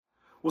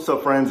What's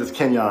up, friends? It's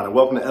Kenyon, and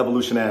welcome to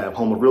Evolution Ave,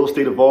 home of Real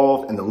Estate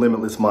Evolved and the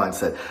Limitless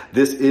Mindset.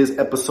 This is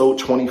episode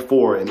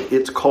 24, and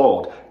it's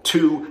called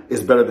 2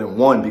 is Better Than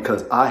 1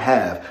 because I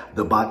have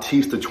the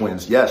Bautista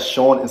twins. Yes,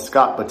 Sean and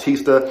Scott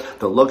Bautista,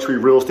 the luxury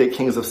real estate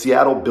kings of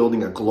Seattle,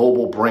 building a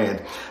global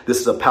brand. This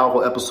is a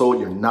powerful episode.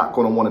 You're not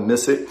going to want to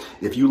miss it.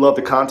 If you love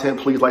the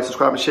content, please like,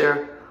 subscribe, and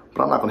share.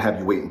 But I'm not going to have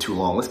you waiting too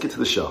long. Let's get to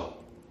the show.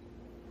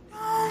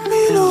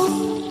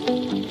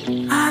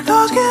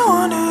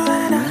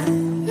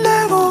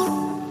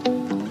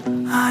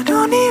 I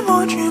don't need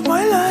much in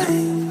my life,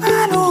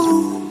 I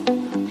know.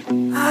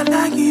 I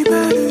like it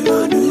better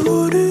on the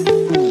water.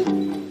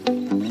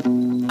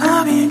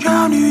 I've been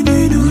drowning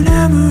in the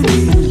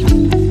lemonade.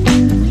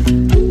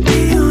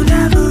 You'll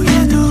never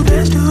get the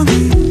best of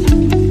me.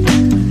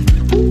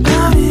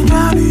 I've been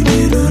drowning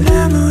in the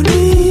lemonade.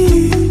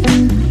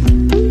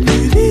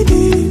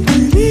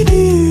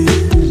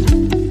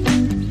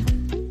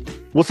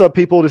 What's up,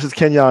 people? This is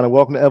Kenyon, and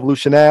welcome to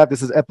Evolution Ave.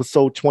 This is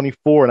episode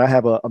 24, and I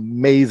have an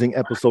amazing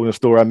episode in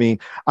store. I mean,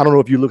 I don't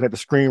know if you're looking at the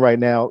screen right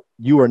now.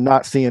 You are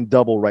not seeing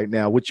double right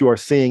now. What you are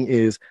seeing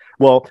is,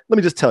 well, let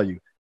me just tell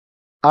you.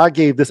 I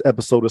gave this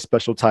episode a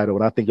special title,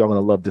 and I think y'all going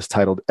to love this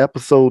title. The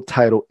episode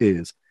title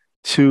is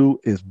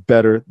 2 is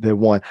Better Than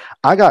 1.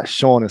 I got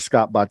Sean and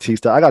Scott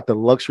Bautista. I got the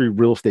luxury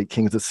real estate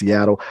kings of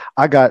Seattle.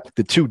 I got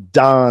the two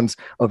dons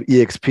of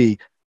EXP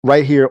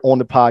right here on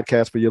the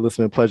podcast for your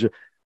listening pleasure.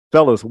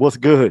 Fellas, what's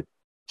good?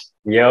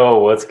 Yo,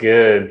 what's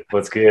good?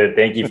 What's good?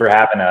 Thank you for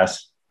having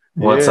us.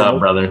 What's up,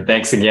 brother?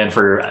 Thanks again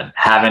for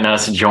having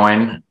us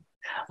join.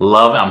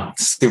 I'm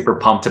super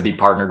pumped to be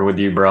partnered with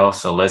you, bro.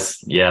 So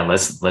let's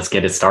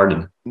get it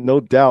started. No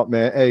doubt,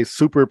 man. Hey,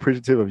 super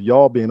appreciative of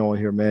y'all being on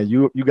here, man.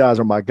 You guys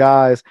are my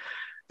guys.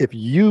 If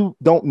you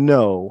don't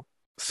know,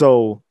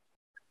 so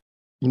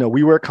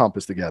we were at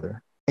Compass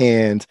together,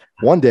 and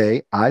one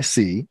day I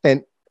see,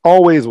 and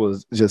always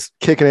was just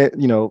kicking it,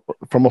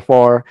 from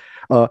afar.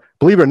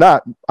 Believe it or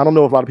not, I don't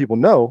know if a lot of people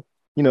know,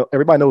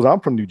 everybody knows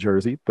I'm from New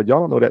Jersey, but y'all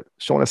don't know that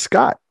Sean and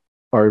Scott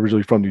are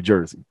originally from New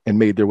Jersey and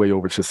made their way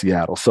over to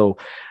Seattle. So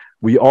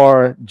we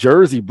are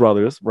Jersey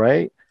brothers,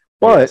 right?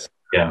 But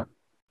yeah,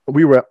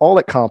 we were all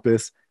at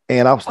Compass,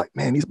 and I was like,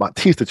 man, these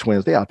Bautista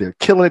twins, they out there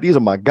killing it. These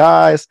are my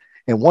guys.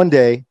 And one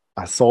day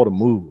I saw the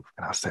move,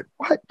 and I said,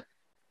 what?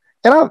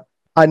 And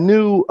I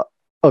knew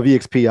of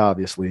EXP,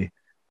 obviously,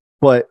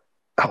 but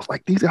I was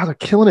like, these guys are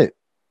killing it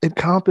in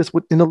Compass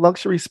in the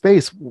luxury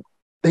space.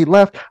 They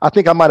left. I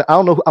think I might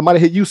have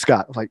hit you,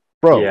 Scott. I was like,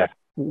 bro, yeah.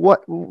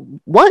 What?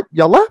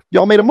 Y'all left?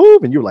 Y'all made a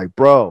move? And you're like,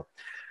 bro.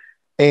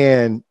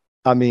 And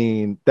I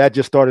mean, that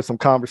just started some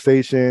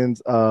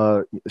conversations.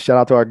 Shout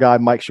out to our guy,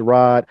 Mike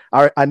Sherrod.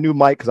 I knew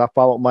Mike because I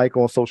followed Mike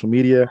on social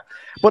media.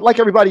 But like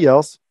everybody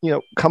else,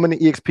 coming to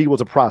EXP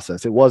was a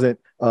process. It wasn't,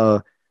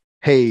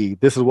 hey,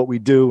 this is what we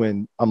do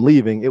and I'm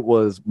leaving. It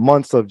was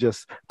months of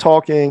just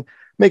talking,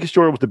 making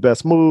sure it was the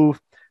best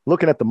move,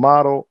 looking at the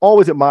model,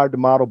 always admired the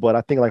model. But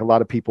I think like a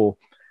lot of people,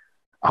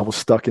 I was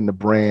stuck in the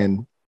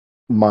brand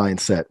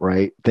mindset,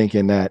 right?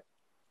 Thinking that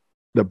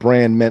the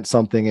brand meant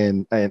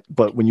something.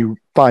 But when you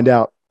find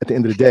out at the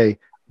end of the day,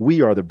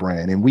 we are the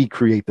brand and we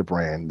create the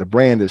brand. The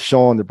brand is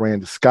Sean, the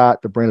brand is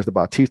Scott, the brand is the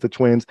Bautista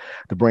twins,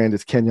 the brand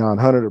is Kenyon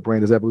Hunter, the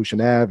brand is Evolution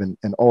Ave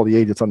and all the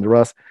agents under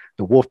us,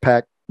 the Wolf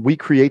Pack. We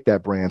create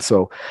that brand.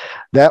 So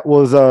that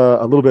was a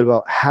little bit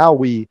about how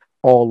we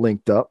all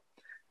linked up.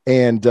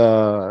 And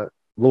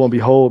lo and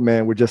behold,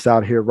 man, we're just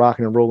out here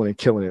rocking and rolling and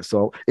killing it.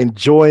 So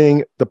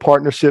enjoying the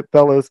partnership,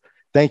 fellas.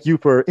 Thank you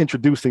for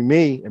introducing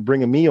me and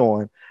bringing me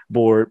on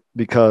board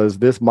because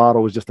this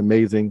model is just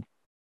amazing.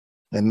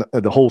 And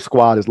the whole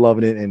squad is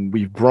loving it. And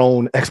we've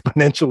grown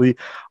exponentially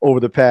over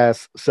the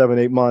past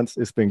 7-8 months.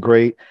 It's been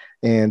great.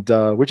 And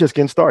we're just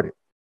getting started.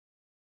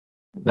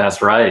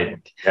 That's right.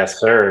 Yes,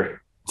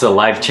 sir. It's a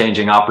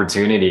life-changing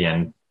opportunity.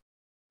 And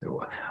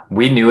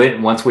we knew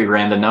it once we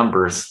ran the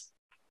numbers.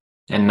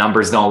 And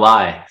numbers don't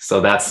lie.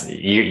 So that's,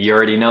 you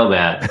already know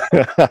that.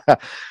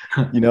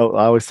 I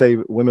always say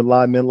women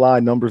lie, men lie,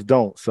 numbers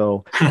don't.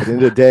 So at the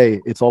end of the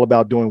day, it's all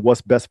about doing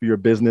what's best for your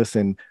business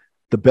and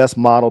the best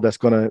model that's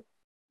going to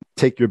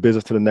take your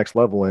business to the next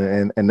level.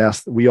 And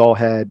we all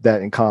had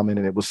that in common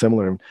and it was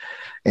similar.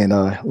 And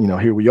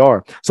here we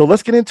are. So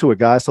let's get into it,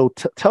 guys. So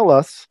tell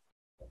us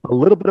a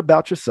little bit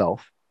about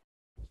yourself,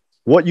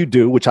 what you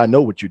do, which I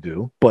know what you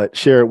do, but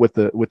share it with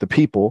the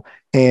people.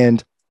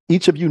 And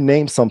each of you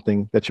name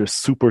something that you're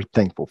super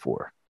thankful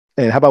for.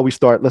 And how about we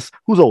start?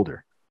 Who's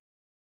older?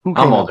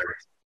 I'm older.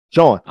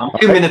 Sean. I'm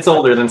 2 minutes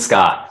older than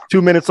Scott.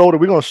 2 minutes older.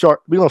 We're gonna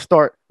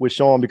start with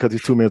Sean because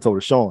he's 2 minutes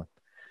older. Sean,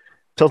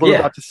 tell us a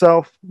little about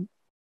yourself.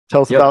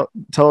 Tell us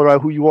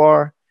about who you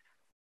are,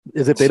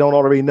 as if they don't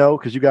already know,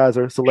 because you guys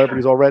are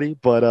celebrities already.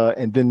 But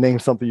and then name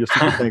something you're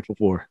super thankful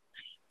for.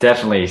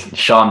 Definitely,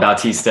 Sean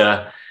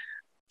Bautista.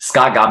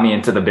 Scott got me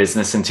into the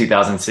business in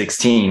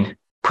 2016.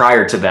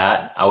 Prior to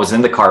that, I was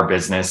in the car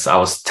business. I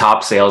was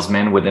top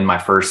salesman within my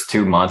first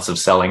 2 months of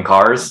selling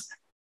cars.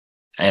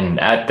 And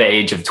at the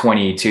age of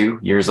 22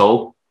 years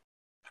old,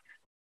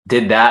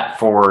 did that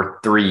for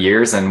 3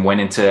 years and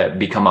went into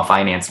become a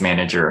finance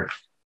manager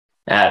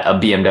at a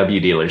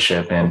BMW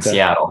dealership in Okay.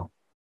 Seattle.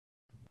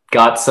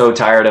 Got so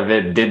tired of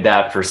it, did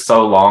that for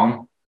so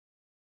long,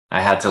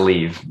 I had to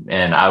leave.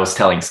 And I was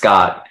telling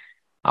Scott,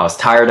 I was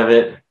tired of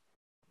it,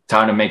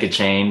 time to make a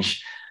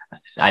change.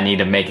 I need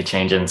to make a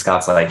change. And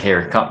Scott's like,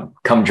 here,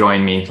 come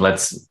join me.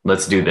 Let's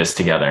do this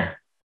together.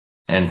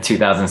 And in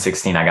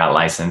 2016, I got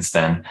licensed,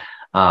 and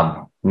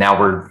now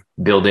we're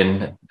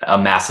building a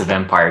massive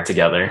empire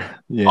together.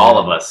 Yeah. All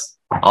of us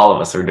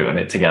are doing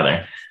it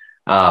together.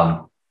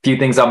 Few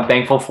things I'm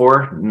thankful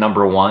for.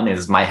 Number one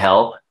is my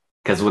health,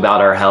 because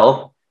without our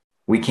health,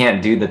 we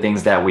can't do the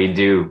things that we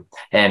do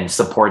and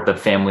support the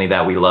family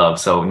that we love.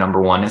 So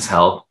number one is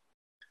health.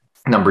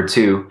 Number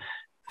two,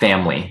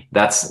 family.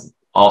 That's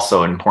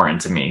also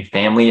important to me.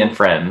 Family and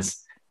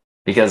friends,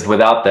 because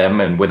without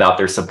them and without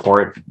their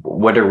support,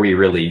 what are we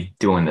really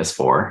doing this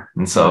for?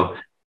 And so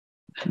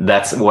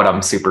that's what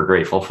I'm super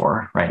grateful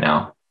for right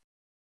now.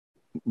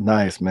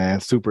 Nice, man.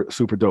 Super,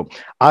 super dope.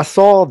 I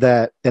saw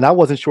that, and I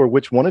wasn't sure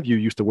which one of you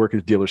used to work at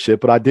a dealership,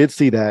 but I did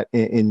see that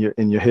in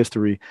your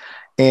history.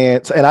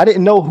 And I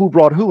didn't know who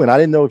brought who, and I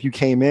didn't know if you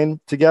came in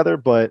together,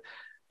 but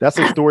that's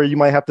a story you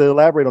might have to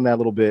elaborate on that a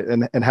little bit,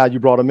 and how you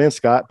brought them in,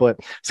 Scott.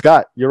 But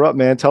Scott, you're up,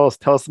 man. Tell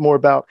us more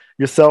about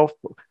yourself.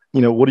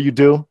 What do you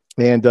do,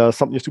 and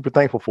something you're super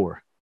thankful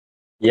for.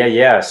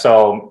 Yeah.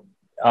 So,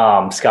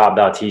 Scott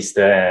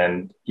Bautista,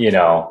 and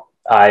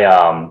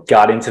I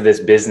got into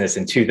this business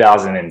in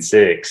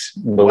 2006.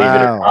 Believe it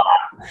or not,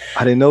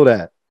 I didn't know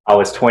that. I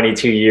was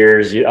 22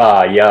 years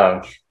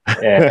young,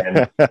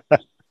 and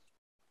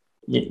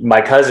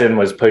my cousin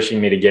was pushing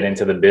me to get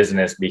into the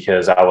business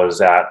because I was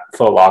at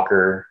Foot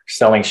Locker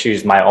selling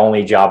shoes, my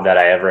only job that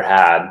I ever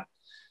had,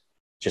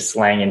 just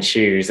slanging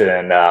shoes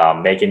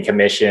and making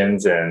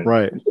commissions, and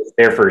right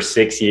there for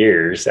 6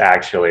 years,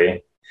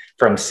 actually,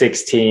 from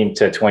 16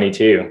 to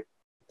 22.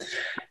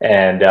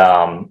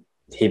 And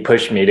he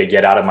pushed me to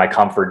get out of my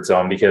comfort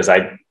zone because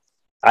I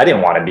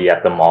didn't want to be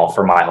at the mall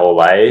for my whole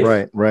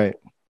life. Right.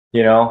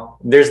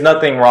 There's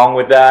nothing wrong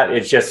with that.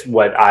 It's just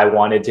what I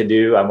wanted to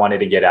do. I wanted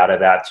to get out of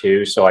that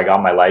too. So I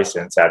got my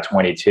license at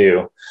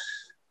 22.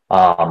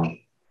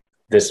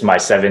 This is my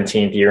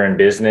 17th year in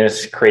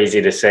business.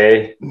 Crazy to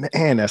say.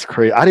 Man, that's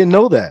crazy. I didn't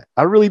know that.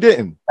 I really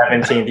didn't.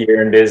 17th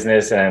year in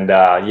business. And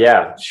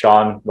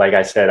Sean, like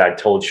I said, I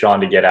told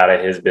Sean to get out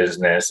of his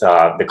business,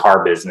 the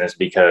car business,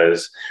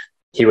 because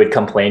he would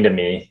complain to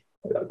me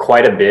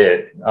quite a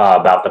bit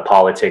about the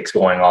politics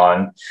going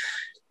on.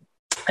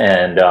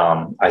 And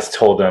I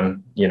told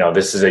him,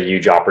 this is a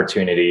huge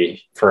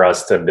opportunity for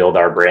us to build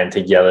our brand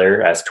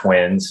together as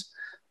twins.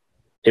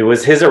 It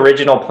was his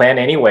original plan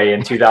anyway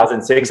in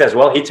 2006 as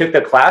well. He took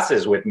the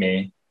classes with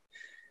me.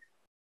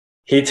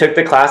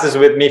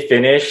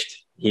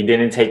 Finished. He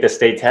didn't take the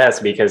state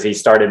test because he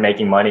started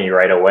making money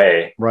right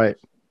away. Right.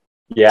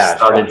 Yeah.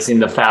 Started seeing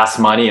the fast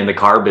money in the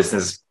car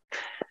business,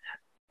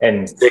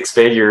 and 6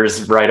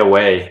 figures right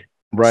away.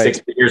 Right. 6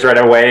 figures right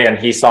away. And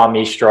he saw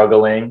me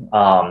struggling.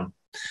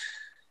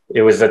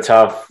 It was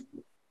tough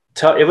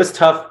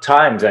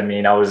times. I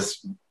mean, I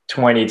was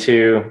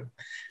 22.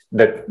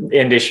 The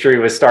industry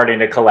was starting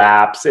to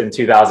collapse in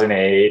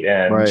 2008,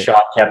 and right. Sean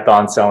kept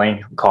on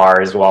selling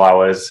cars while I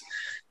was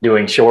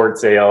doing short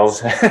sales.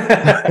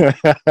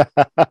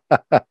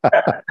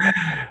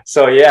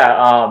 So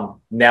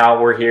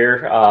now we're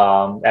here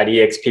at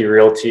EXP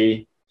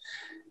Realty,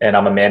 and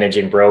I'm a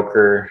managing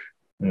broker.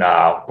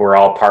 We're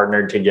all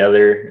partnered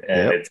together,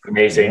 and It's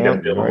amazing to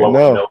build what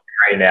we're building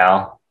right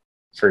now,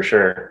 for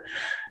sure.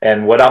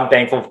 And what I'm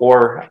thankful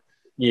for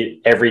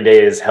every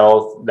day is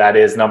health. That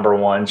is number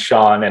one.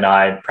 Sean and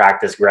I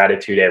practice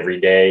gratitude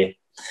every day,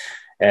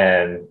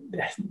 and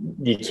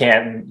you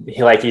can't,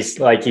 like he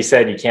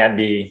said, you can't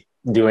be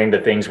doing the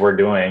things we're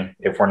doing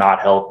if we're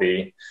not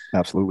healthy.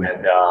 Absolutely.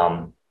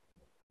 And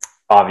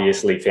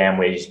obviously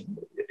family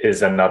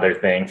is another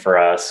thing for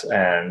us,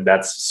 and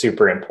that's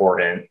super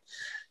important.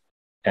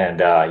 And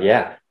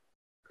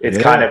it's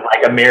kind of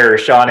like a mirror.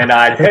 Sean and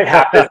I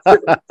have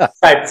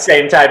the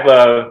same type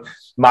of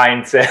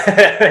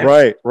mindset.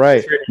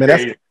 Right.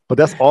 Man,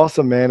 that's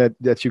awesome, man,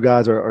 that you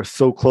guys are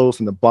so close,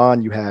 and the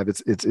bond you have,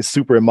 it's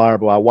super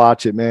admirable. I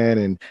watch it, man,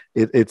 and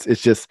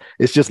it's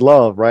just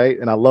love, right?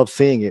 And I love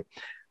seeing it.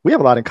 We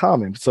have a lot in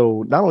common.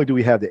 So not only do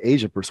we have the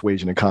Asian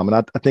persuasion in common,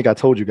 I think I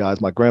told you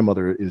guys my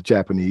grandmother is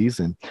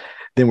Japanese, and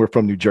then we're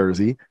from New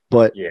Jersey.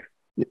 But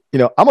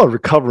I'm a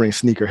recovering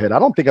sneakerhead. I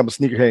don't think I'm a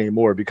sneakerhead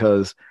anymore,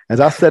 because as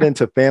I set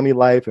into family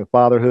life and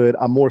fatherhood,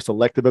 I'm more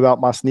selective about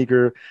my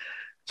sneaker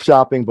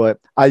shopping. But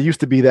I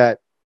used to be that.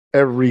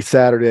 Every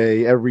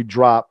Saturday, every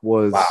drop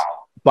was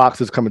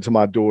boxes coming to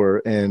my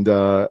door, and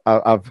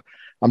I'm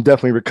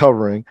definitely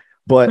recovering.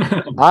 But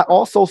I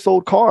also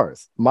sold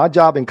cars. My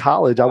job in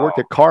college, I worked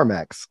at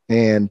CarMax,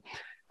 and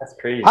that's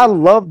crazy. I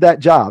loved that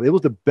job. It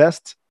was the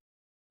best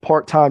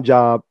part-time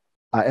job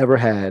I ever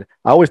had.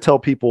 I always tell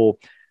people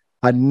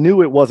I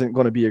knew it wasn't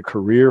going to be a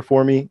career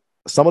for me.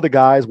 Some of the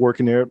guys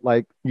working there,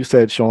 like you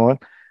said, Sean,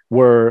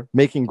 were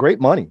making great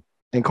money.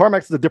 And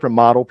CarMax is a different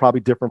model,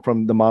 probably different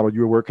from the model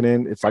you were working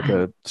in. It's like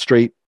a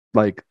straight,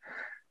 like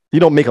you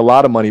don't make a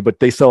lot of money, but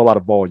they sell a lot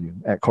of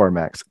volume at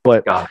CarMax.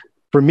 But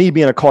for me,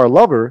 being a car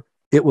lover,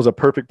 it was a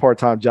perfect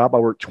part-time job. I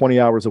worked 20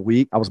 hours a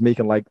week. I was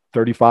making like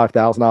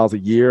 $35,000 a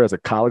year as a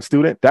college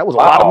student. That was a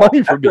lot of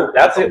money for me.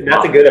 That's a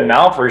good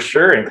amount for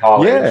sure in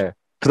college. Yeah,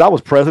 because I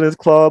was President's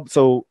Club.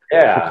 So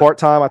for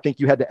part-time, I think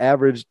you had to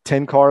average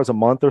 10 cars a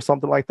month or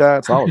something like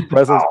that. So I was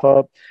President's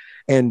Club.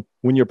 And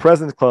when you're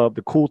President's Club,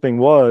 the cool thing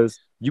was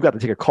you got to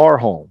take a car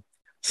home.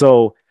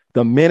 So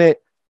the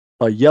minute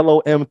a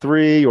yellow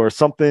M3 or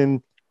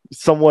something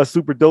somewhat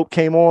super dope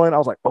came on, I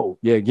was like, oh,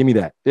 yeah, give me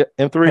that. Yeah,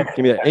 M3,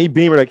 give me that. Any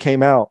Beamer that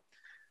came out,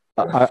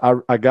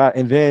 I got.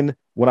 And then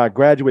when I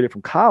graduated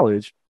from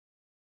college,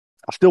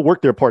 I still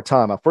worked there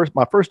part-time.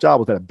 My first job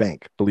was at a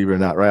bank, believe it or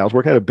not, right? I was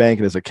working at a bank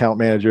and as account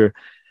manager.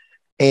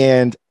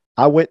 And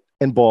I went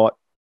and bought,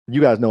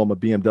 you guys know I'm a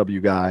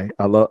BMW guy.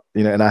 I love,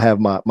 and I have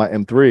my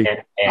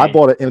M3. I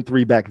bought an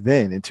M3 back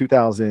then in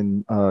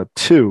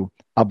 2002.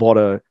 I bought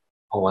a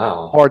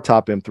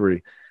hardtop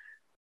M3.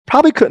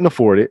 Probably couldn't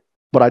afford it,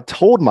 but I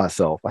told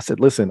myself, I said,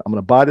 listen, I'm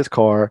going to buy this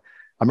car.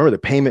 I remember the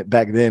payment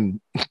back then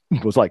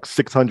was like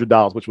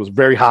 $600, which was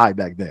very high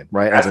back then,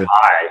 right? That's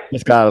high.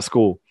 Just got out of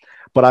school.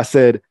 But I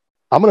said,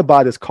 I'm going to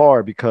buy this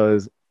car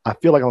because I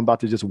feel like I'm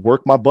about to just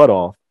work my butt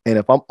off. And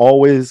if I'm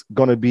always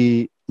going to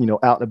be,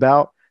 out and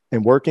about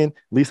and working, at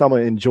least I'm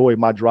going to enjoy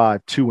my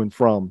drive to and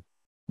from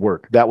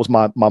work. That was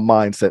my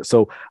mindset.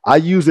 So I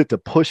use it to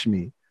push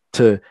me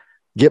to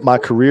get my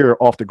career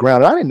off the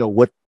ground. And I didn't know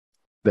what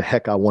the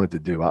heck I wanted to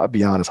do. I'll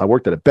be honest. I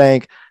worked at a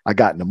bank. I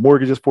got into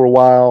mortgages for a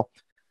while,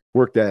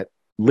 worked at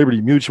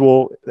Liberty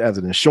Mutual as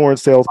an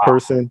insurance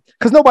salesperson,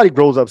 because nobody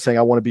grows up saying,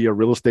 I want to be a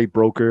real estate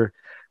broker.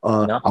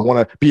 I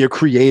want to be a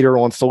creator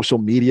on social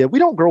media. We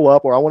don't grow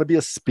up, or I want to be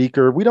a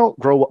speaker. We don't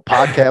grow up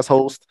podcast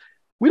host.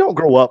 We don't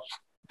grow up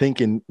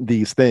thinking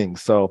these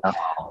things. So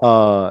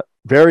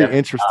very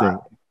interesting.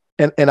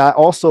 And I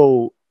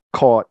also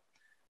caught,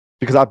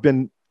 because I've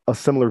been a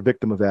similar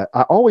victim of that.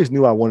 I always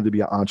knew I wanted to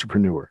be an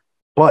entrepreneur,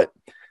 but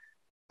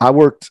I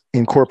worked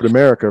in corporate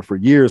America for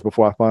years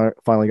before I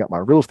finally got my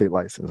real estate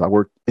license. I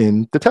worked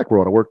in the tech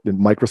world. I worked in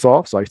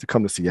Microsoft. So I used to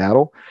come to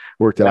Seattle,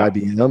 worked at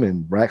IBM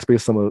and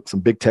Rackspace, some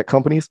big tech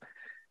companies.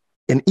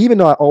 And even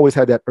though I always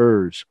had that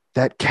urge,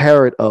 that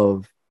carrot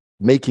of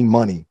making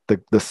money,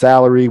 the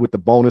salary with the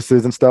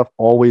bonuses and stuff,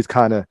 always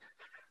kind of,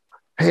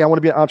 hey, I want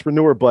to be an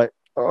entrepreneur, but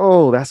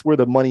that's where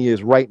the money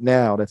is right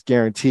now. That's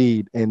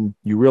guaranteed. And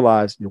you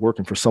realize you're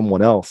working for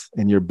someone else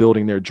and you're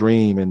building their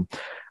dream. And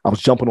I was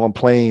jumping on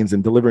planes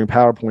and delivering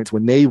PowerPoints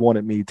when they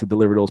wanted me to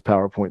deliver those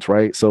PowerPoints,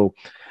 right? So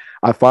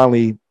I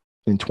finally,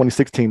 in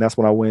 2016, that's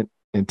when I went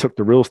and took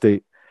the real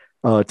estate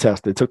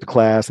test. I took the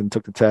class and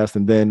took the test,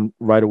 and then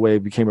right away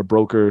became a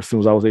broker as soon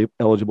as I was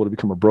eligible to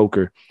become a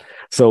broker.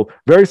 So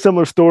very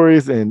similar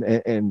stories and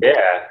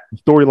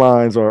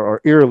storylines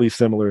are eerily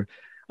similar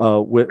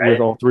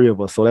with all three of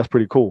us. So that's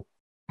pretty cool.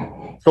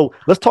 So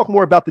let's talk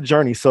more about the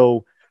journey.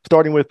 So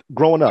starting with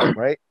growing up,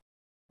 right?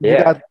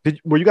 Yeah.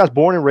 Were you guys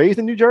born and raised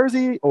in New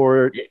Jersey,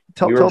 or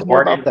tell us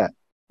more about that?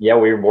 Yeah,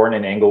 we were born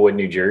in Englewood,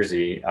 New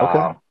Jersey.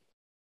 Okay.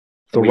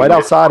 So right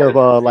outside of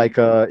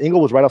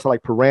Inglewood's right outside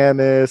like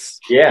Paramus.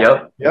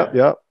 Yeah.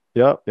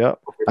 Yep.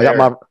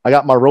 I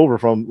got my Rover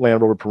from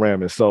Land Rover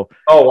Paramus. So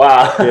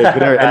wow. Yeah,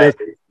 good area. And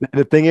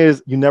the thing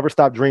is, you never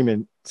stop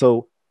dreaming.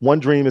 So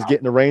one dream is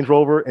getting a Range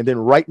Rover, and then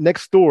right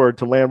next door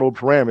to Land Rover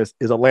Paramus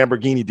is a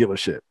Lamborghini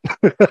dealership.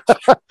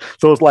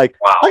 So it's like,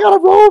 I got a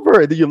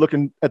Rover, and then you're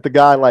looking at the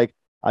guy like,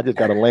 I just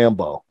got a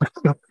Lambo.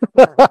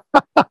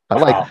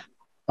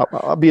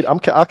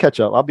 I'll catch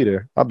up. I'll be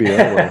there.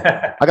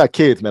 I got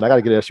kids, man. I got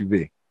to get an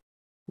SUV.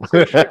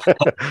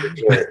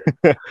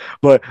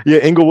 But yeah,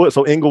 Inglewood.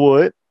 So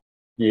Inglewood.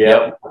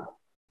 Yep.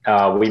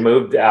 We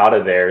moved out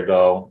of there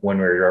though when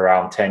we were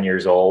around 10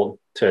 years old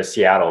to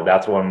Seattle.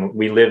 That's when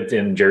we lived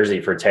in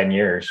Jersey for 10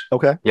 years.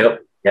 Okay.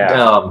 Yep.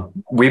 Yeah.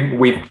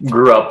 We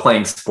grew up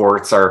playing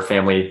sports. Our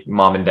family,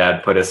 mom and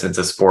dad, put us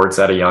into sports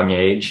at a young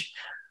age,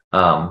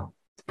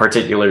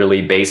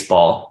 particularly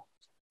baseball.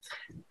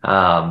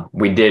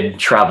 We did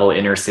travel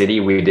inner city.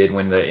 We did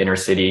win the inner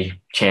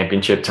city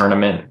championship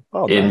tournament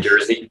in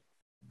Jersey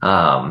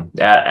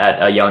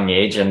at a young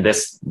age. And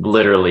this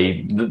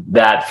literally,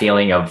 that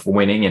feeling of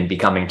winning and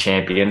becoming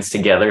champions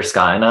together,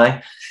 Scott and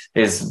I,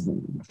 is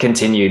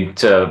continued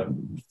to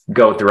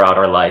go throughout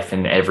our life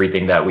and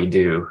everything that we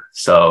do.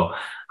 So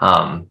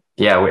that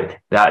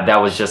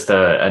was just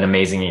an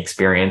amazing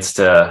experience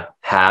to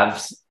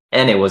have.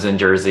 And it was in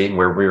Jersey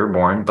where we were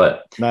born,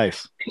 but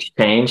nice. It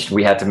changed.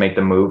 We had to make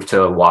the move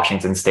to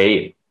Washington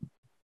State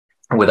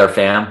with our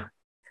fam.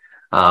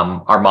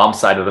 Our mom's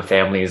side of the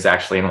family is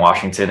actually in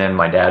Washington, and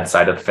my dad's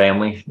side of the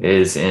family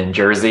is in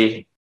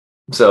Jersey.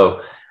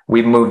 So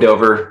we moved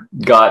over,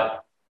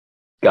 got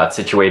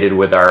situated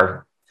with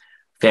our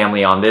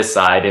family on this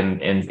side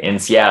in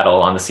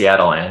Seattle, on the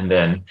Seattle end,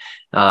 and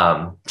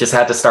just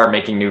had to start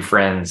making new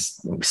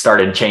friends. We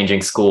started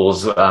changing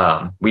schools.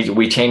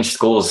 We changed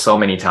schools so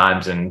many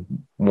times in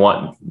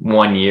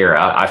one year.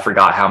 I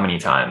forgot how many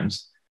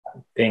times. I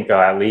think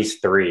at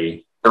least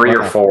three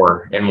or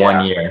four in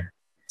 1 year.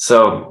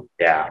 So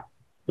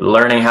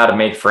learning how to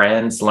make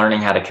friends, learning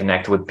how to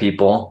connect with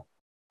people.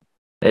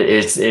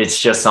 It's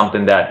just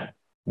something that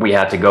we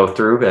had to go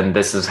through, and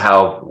this is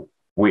how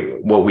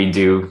what we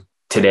do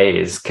today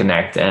is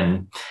connect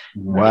and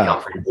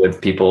become friends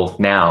with people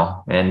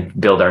now and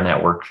build our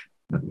network,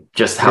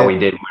 just how we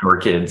did when we were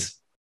kids.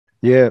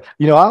 Yeah.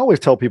 I always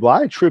tell people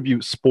I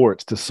attribute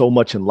sports to so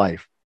much in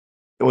life.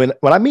 When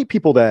I meet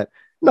people that,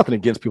 nothing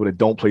against people that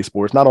don't play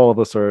sports, not all of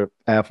us are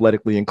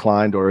athletically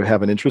inclined or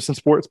have an interest in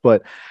sports,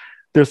 but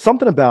there's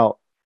something about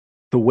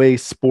the way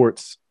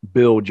sports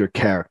build your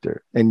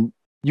character. And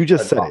you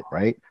just said it,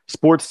 right?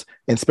 Sports,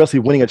 and especially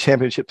winning a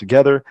championship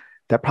together,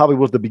 that probably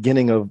was the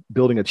beginning of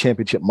building a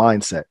championship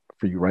mindset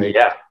for you, right?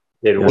 Yeah,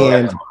 it was.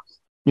 And,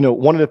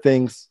 one of the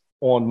things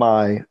on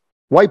my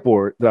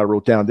whiteboard that I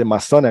wrote down, then my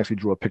son actually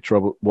drew a picture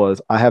of it,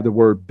 was I have the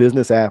word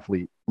business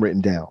athlete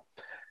written down.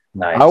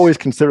 Nice. I always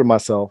consider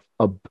myself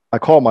I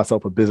call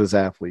myself a business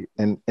athlete.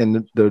 And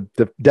the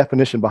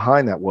definition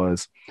behind that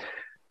was,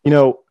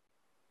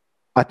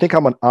 I think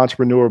I'm an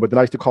entrepreneur, but then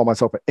I used to call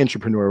myself an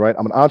entrepreneur, right?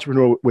 I'm an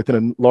entrepreneur within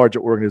a larger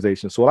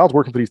organization. So when I was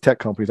working for these tech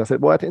companies, I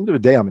said, well, at the end of the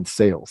day, I'm in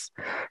sales.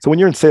 So when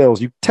you're in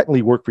sales, you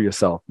technically work for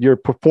yourself. You're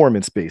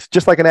performance based,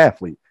 just like an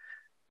athlete.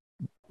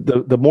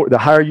 The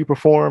higher you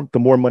perform, the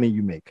more money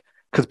you make.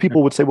 Because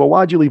people would say, well,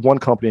 why'd you leave one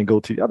company and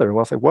go to the other?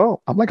 Well, I say,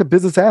 well, I'm like a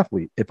business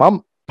athlete. If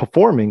I'm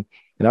performing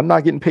and I'm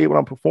not getting paid when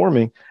I'm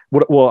performing,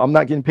 I'm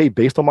not getting paid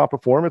based on my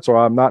performance, or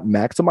I'm not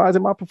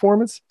maximizing my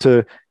performance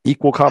to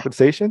equal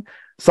compensation,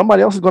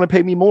 somebody else is going to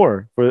pay me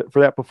more for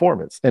that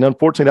performance. And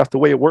unfortunately, that's the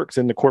way it works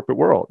in the corporate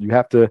world. You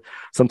have to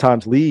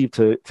sometimes leave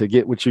to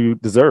get what you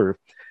deserve.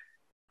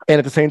 And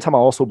at the same time, I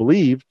also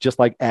believe, just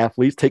like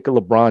athletes, take a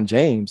LeBron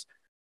James,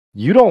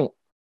 you don't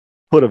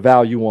put a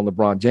value on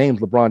LeBron James.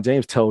 LeBron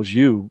James tells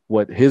you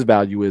what his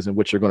value is and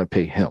what you're going to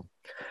pay him.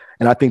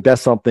 And I think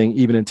that's something,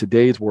 even in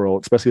today's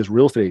world, especially as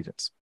real estate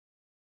agents.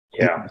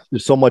 Yeah.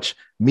 There's so much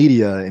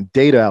media and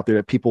data out there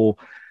that people,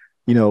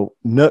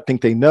 not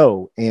think they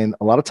know. And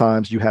a lot of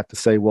times you have to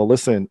say, well,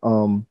 listen,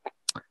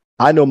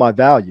 I know my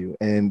value,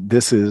 and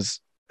this is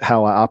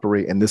how I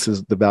operate, and this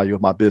is the value of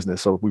my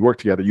business. So if we work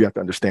together, you have to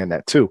understand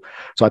that too.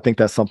 So I think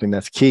that's something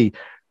that's key.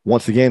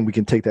 Once again, we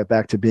can take that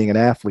back to being an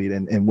athlete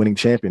and winning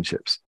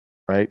championships,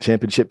 right?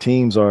 Championship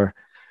teams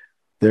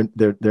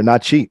they're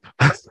not cheap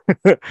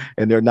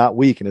and they're not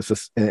weak. And it's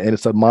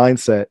a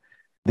mindset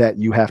that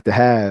you have to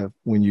have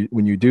when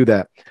you do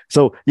that.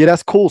 So yeah,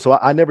 that's cool. So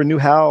I never knew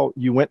how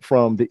you went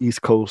from the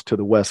East Coast to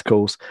the West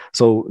Coast.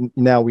 So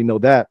now we know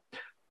that.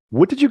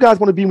 What did you guys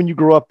want to be when you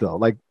grew up, though?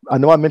 Like, I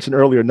know I mentioned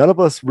earlier, none of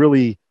us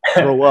really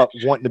grow up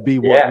wanting to be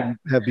what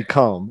we have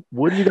become.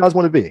 What do you guys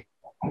want to be?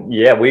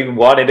 Yeah, we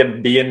wanted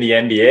to be in the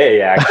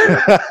NBA,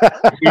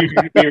 actually.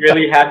 we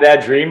really had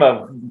that dream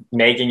of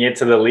making it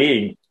to the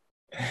league.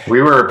 We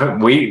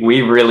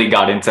really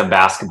got into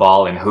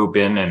basketball and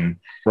hooping and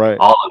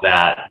all of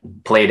that.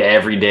 Played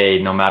every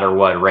day, no matter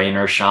what, rain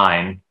or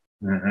shine.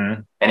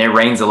 Mm-hmm. And it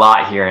rains a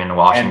lot here in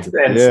Washington.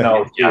 And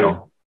snow,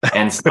 too.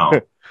 And snow.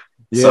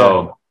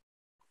 So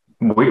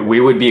we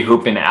would be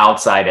hooping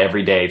outside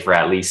every day for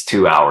at least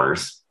 2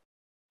 hours.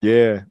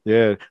 Yeah.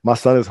 My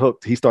son is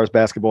hooked. He starts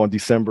basketball in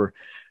December.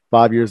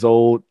 5 years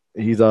old.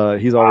 He's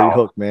already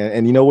hooked, man.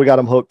 And you know what got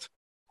him hooked?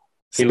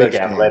 He looked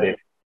athletic.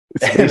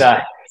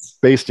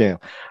 Space Jam.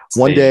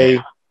 One day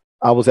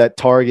I was at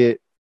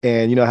Target,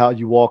 and you know how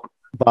you walk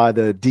by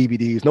the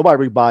DVDs. Nobody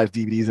really buys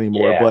DVDs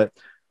anymore, but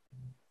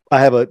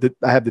I have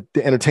the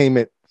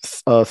entertainment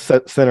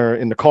center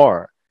in the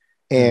car,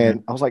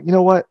 and I was like, you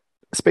know what?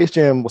 Space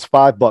Jam was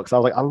 $5. I was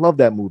like, I love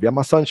that movie.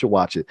 My son should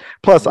watch it.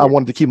 Plus, I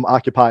wanted to keep him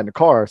occupied in the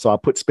car, so I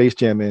put Space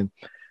Jam in,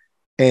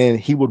 and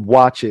he would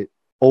watch it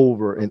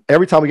over. And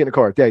every time we get in the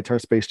car, Daddy, turn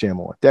Space Jam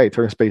on. Daddy,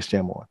 turn Space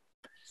Jam on.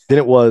 Then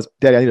it was,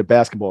 Daddy, I need a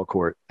basketball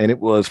court. And it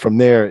was from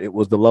there, it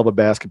was the love of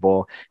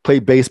basketball.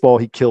 Played baseball.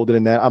 He killed it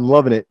in that. I'm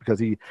loving it because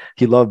he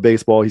loved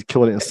baseball. He's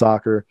killing it in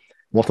soccer,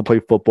 wants to play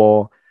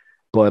football.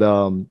 But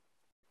for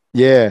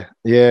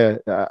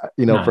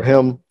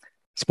him,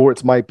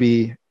 sports might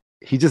be,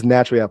 he's just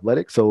naturally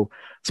athletic. So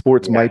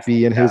sports might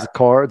be in his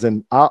cards,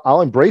 and I'll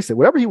embrace it,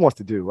 whatever he wants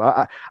to do.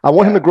 I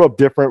want him to grow up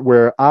different,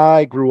 where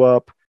I grew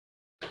up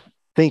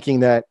thinking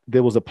that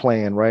there was a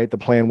plan, right? The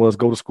plan was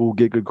go to school,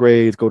 get good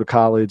grades, go to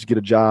college, get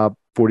a job,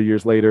 40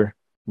 years later,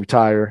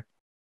 retire,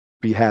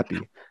 be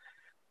happy.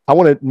 I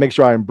want to make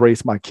sure I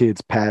embrace my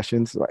kids'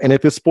 passions. And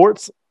if it's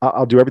sports,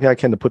 I'll do everything I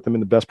can to put them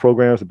in the best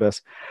programs, the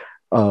best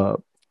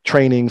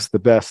trainings, the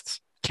best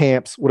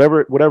camps,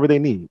 whatever they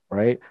need,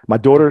 right? My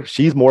daughter,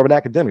 she's more of an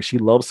academic. She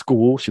loves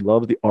school. She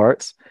loves the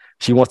arts.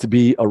 She wants to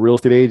be a real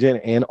estate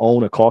agent and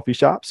own a coffee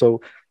shop.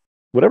 So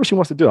whatever she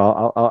wants to do,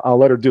 I'll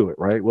let her do it,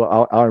 right?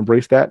 Well, I'll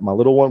embrace that. My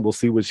little one, we'll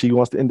see what she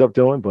wants to end up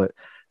doing, but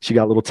she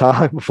got a little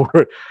time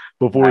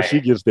before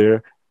she gets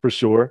there, for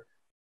sure.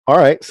 All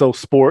right, so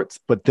sports,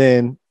 but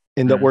then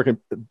end up working.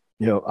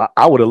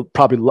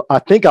 I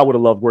think I would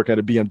have loved working at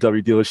a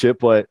BMW dealership,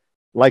 but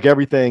like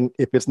everything,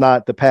 if it's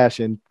not the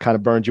passion, kind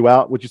of burns you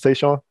out. Would you say,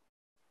 Sean?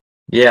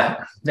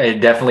 Yeah,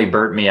 it definitely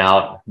burnt me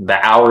out. The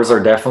hours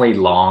are definitely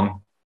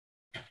long.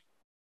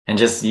 and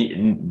just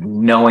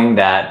knowing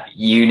that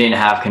you didn't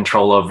have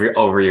control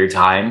over your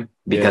time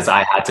because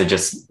I had to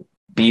just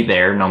be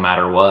there no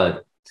matter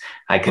what.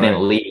 I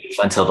couldn't leave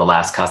until the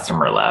last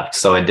customer left.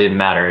 So it didn't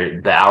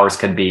matter. The hours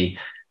could be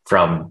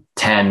from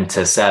 10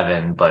 to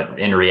 7, but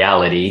in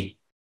reality,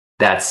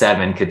 that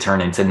 7 could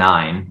turn into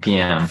 9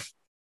 p.m.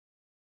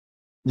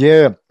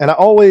 Yeah. And I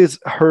always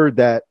heard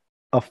that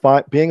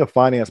being a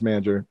finance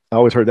manager, I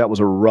always heard that was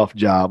a rough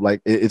job.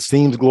 Like it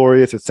seems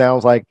glorious. It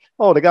sounds like,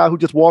 oh, the guy who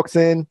just walks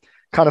in,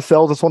 kind of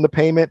sells us on the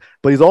payment,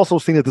 but he's also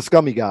seen as the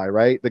scummy guy,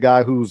 right? The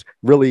guy who's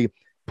really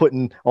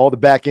putting all the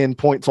back end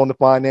points on the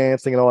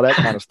financing and all that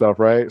kind of stuff,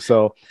 right?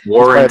 So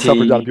warranty, it's a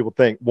tougher job than people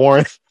think.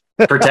 Warranty,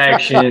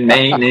 protection,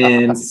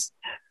 maintenance,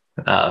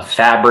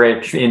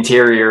 fabric,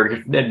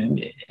 interior,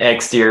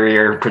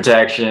 exterior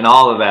protection,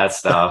 all of that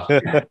stuff.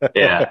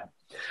 Yeah.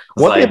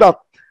 One thing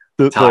about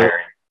tiring.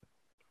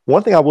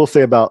 One thing I will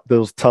say about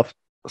those tough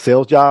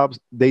sales jobs,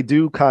 they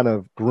do kind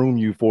of groom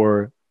you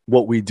for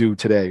what we do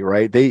today,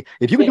 right?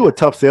 If you can do a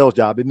tough sales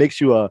job, it makes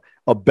you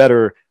a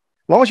better,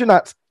 as long as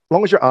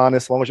you're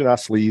honest, as long as you're not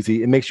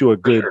sleazy, it makes you a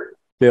good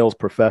sales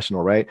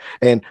professional, right?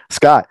 And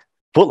Scott,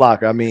 Foot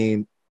Locker, I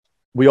mean,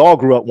 we all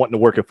grew up wanting to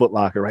work at Foot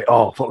Locker, right?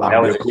 Oh, Foot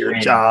Locker was a cool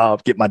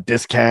job, get my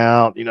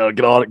discount,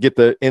 get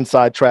the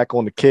inside track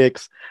on the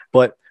kicks.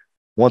 But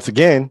once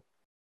again,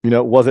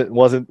 it wasn't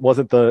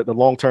the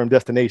long-term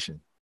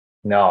destination.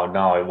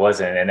 No, it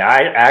wasn't. And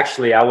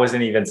I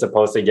wasn't even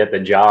supposed to get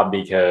the job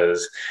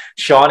because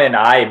Sean and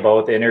I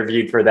both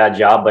interviewed for that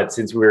job. But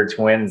since we were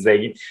twins,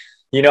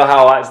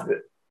 how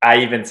I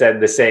even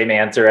said the same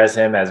answer as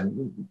him as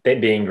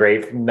being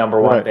great.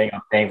 Number one thing I'm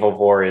thankful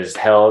for is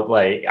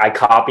like I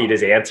copied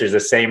his answers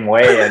the same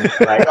way. And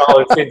like,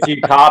 oh, since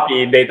you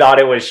copied, they thought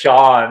it was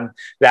Sean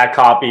that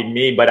copied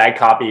me, but I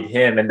copied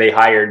him and they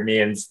hired me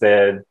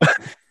instead.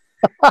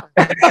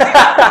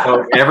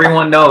 So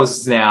everyone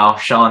knows now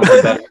Sean's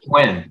the better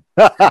twin.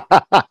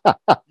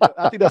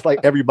 I think that's like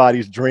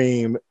everybody's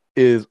dream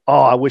is, oh,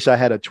 I wish I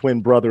had a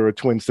twin brother or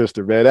twin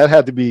sister, man. That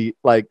had to be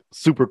like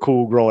super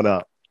cool growing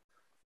up.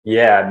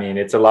 Yeah, I mean,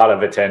 it's a lot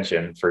of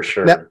attention for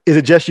sure. Now, is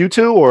it just you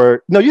two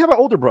or no, you have an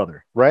older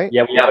brother, right?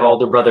 Yeah, we have an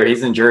older brother.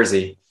 He's in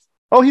Jersey.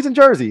 Oh, he's in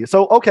Jersey.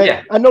 So, okay.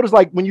 Yeah. I noticed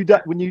like when you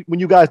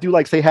guys do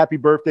like say happy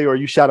birthday or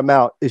you shout him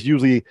out, it's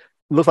usually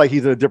looks like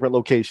he's in a different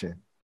location.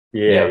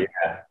 Yeah.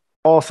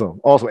 Awesome.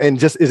 And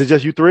is it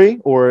just you three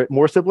or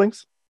more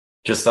siblings?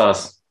 Just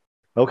us.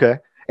 Okay.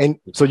 And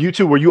so you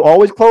two, were you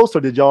always close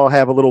or did y'all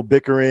have a little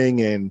bickering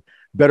and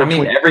better? I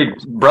mean, every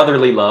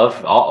brotherly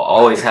love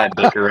always had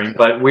bickering,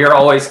 but we are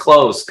always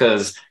close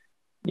because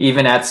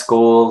even at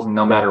school,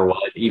 no matter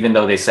what, even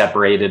though they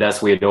separated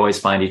us, we'd always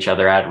find each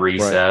other at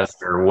recess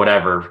or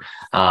whatever,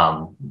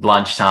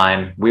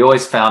 lunchtime. We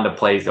always found a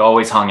place,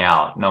 always hung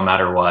out no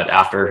matter what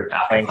after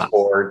playing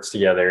sports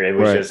together. It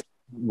was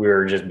we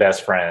were just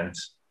best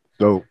friends.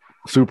 Dope.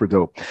 Super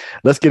dope.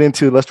 Let's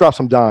drop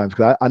some dimes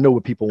because I know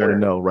what people want to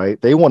know,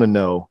 right? They want to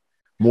know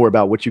more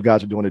about what you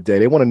guys are doing today.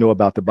 They want to know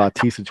about the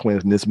Bautista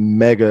twins and this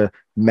mega,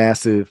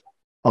 massive,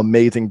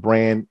 amazing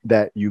brand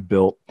that you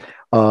built.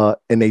 And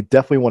they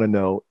definitely want to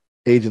know,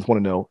 agents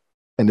want to know,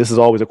 and this is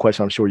always a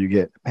question I'm sure you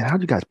get, man, how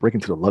did you guys break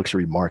into the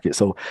luxury market?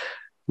 So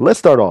let's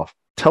start off.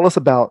 Tell us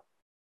about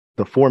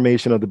the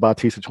formation of the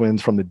Bautista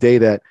twins from the day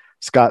that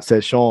Scott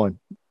said, Sean,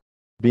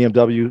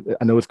 BMW,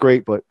 I know it's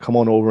great, but come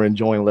on over and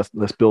join.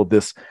 Let's build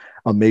this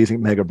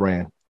amazing mega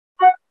brand.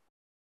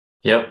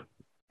 Yep.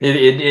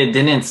 It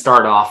didn't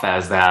start off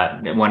as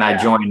that. When I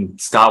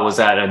joined, Scott was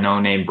at a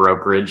no-name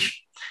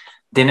brokerage.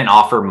 Didn't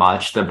offer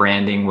much. The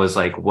branding was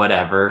like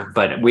whatever,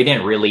 but we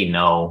didn't really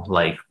know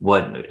like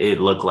what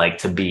it looked like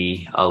to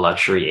be a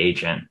luxury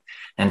agent.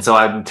 And so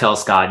I would tell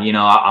Scott,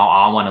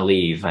 I want to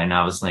leave. And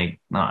I was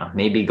like,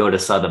 maybe go to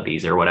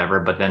Sotheby's or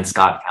whatever. But then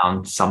Scott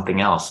found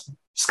something else.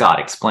 Scott,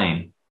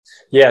 explain.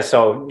 Yeah,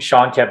 so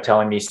Sean kept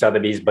telling me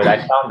Sotheby's, but I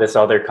found this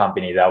other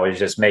company that was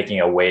just making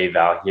a wave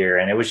out here.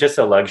 And it was just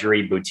a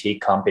luxury boutique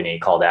company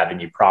called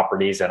Avenue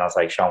Properties. And I was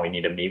like, Sean, we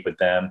need to meet with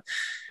them.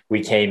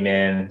 We came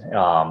in,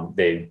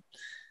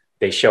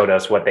 they showed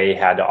us what they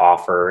had to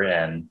offer,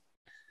 and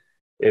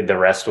the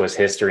rest was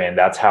history. And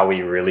that's how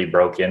we really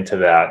broke into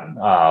that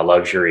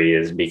luxury,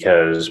 is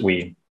because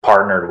we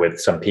partnered with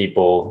some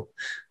people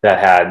that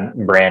had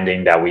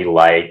branding that we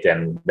liked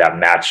and that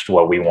matched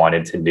what we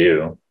wanted to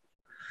do.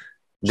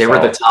 They were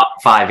the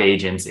top 5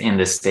 agents in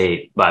the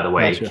state, by the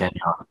way. Gotcha.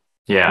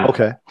 Yeah.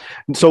 Okay.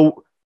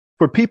 So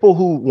for people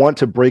who want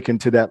to break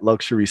into that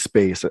luxury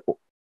space,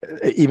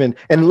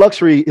 and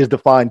luxury is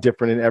defined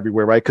different in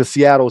everywhere, right? Because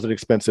Seattle is an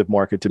expensive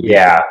market to be.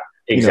 Yeah,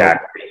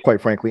 exactly. Quite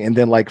frankly. And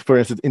then like, for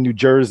instance, in New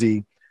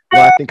Jersey,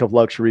 when I think of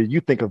luxury, you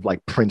think of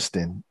like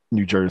Princeton,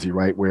 New Jersey,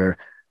 right? Where,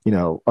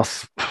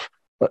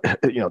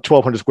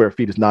 1,200 square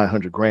feet is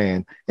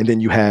 $900,000. And then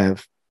you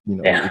have,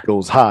 it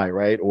goes high,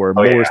 right? Or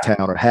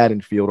Morristown or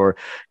Haddonfield, or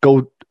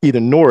go either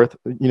north,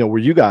 where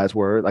you guys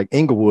were, like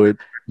Inglewood,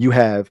 you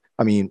have,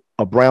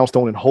 a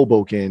brownstone in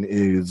Hoboken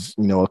is,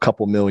 a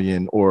couple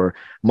million, or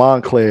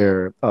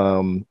Montclair,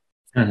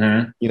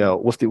 Mm-hmm. You know,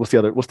 what's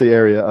the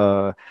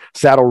area?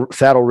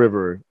 Saddle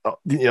River,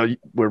 you know,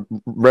 where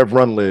Rev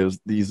Run lives,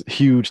 these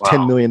huge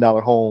 $10 million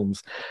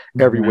homes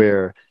Mm-hmm.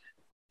 everywhere.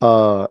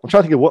 I'm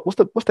trying to think of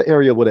what's the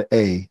area with an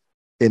A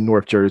in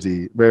North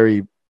Jersey?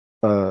 Very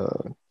uh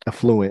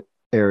affluent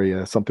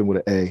area, something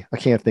with an A. I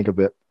can't think of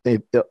it.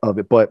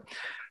 But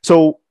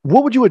so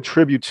what would you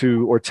attribute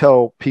to or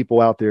tell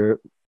people out there,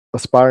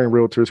 aspiring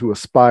realtors who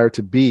aspire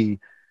to be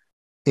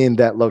in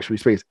that luxury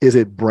space? Is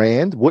it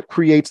brand? What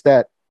creates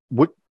that?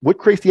 What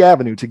creates the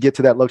avenue to get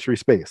to that luxury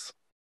space?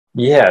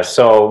 Yeah.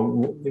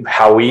 So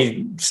how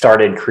we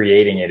started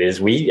creating it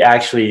is we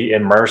actually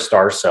immersed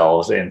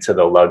ourselves into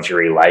the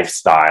luxury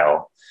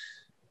lifestyle,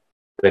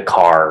 the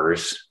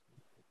cars,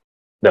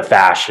 the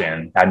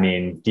fashion. I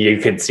mean, you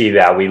could see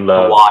that we The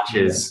love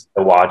watches.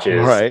 the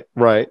watches,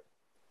 Right.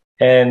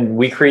 and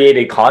we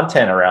created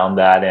content around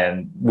that,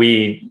 and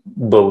we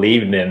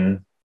believed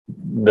in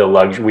the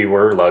luxury. We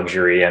were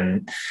luxury,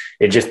 and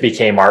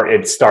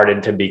it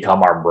started to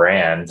become our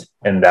brand.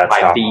 And that's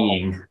By how,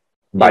 being.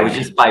 by It was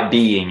just by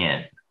being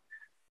it.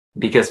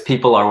 Because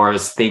people are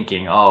always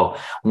thinking, oh,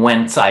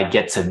 once I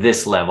get to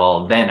this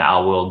level, then I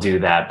will do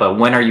that. But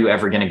when are you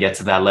ever going to get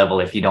to that level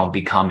if you don't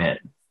become it?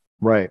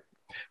 Right.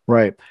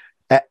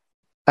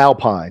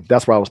 Alpine.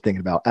 That's what I was thinking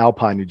about.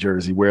 Alpine, New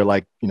Jersey, where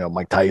like, you know,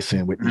 Mike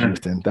Tyson, Whitney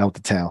Houston, down with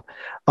the town.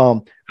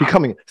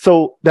 Becoming.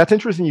 So that's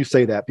interesting you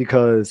say that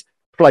because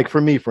like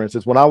for me, for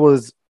instance, when I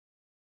was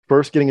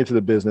first getting into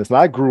the business, and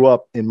I grew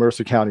up in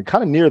Mercer County,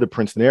 kind of near the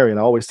Princeton area, and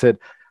I always said,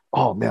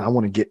 oh man, I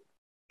want to get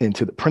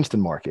into the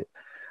Princeton market.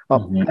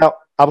 Now,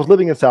 I was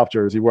living in South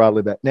Jersey where I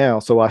live at now.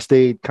 So I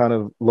stayed kind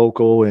of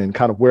local and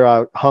kind of where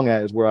I hung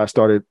at is where I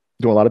started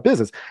doing a lot of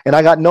business. And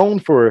I got known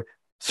for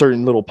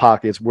certain little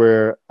pockets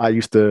where I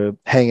used to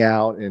hang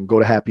out and go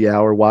to happy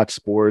hour, watch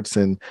sports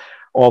and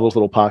all those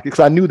little pockets.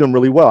 I knew them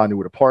really well. I knew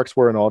where the parks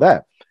were and all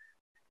that.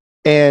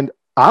 And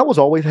I was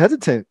always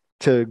hesitant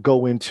to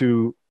go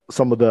into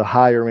some of the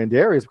higher end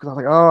areas because I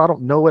was like, oh, I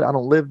don't know it. I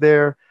don't live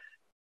there.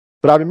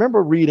 But I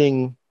remember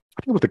reading,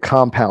 I think it was The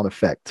Compound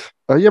Effect.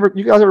 You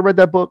guys ever read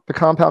that book, The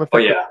Compound Oh,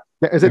 Effect?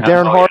 yeah. Is it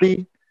Darren Hardy? I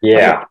think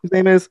yeah. his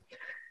name is.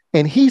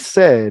 And he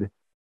said,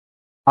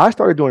 I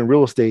started doing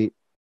real estate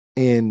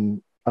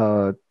in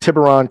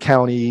Tiburon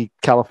County,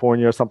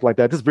 California, or something like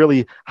that. This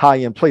really high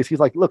end place.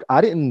 He's like, look,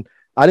 I didn't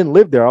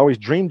live there. I always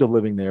dreamed of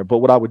living there. But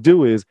what I would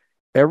do is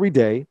every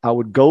day I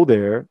would go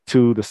there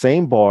to the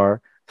same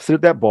bar, sit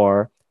at that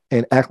bar,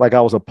 and act like I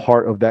was a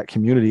part of that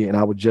community, and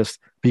I would just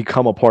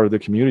become a part of the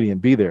community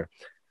and be there.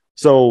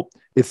 So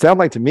it sounded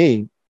like to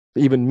me,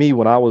 even me,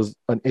 when I was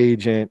an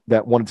agent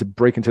that wanted to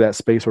break into that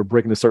space or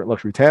break into a certain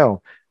luxury town,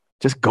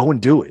 just go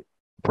and do it.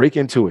 Break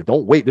into it.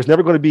 Don't wait. There's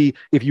never going to be,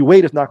 if you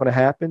wait, it's not going to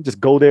happen. Just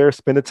go there,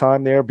 spend the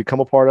time there,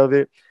 become a part of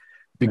it,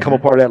 become a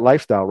part of that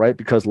lifestyle, right?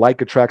 Because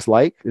like attracts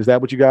like. Is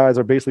that what you guys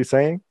are basically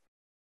saying?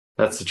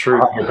 That's the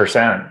truth.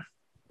 100%.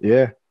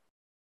 Yeah.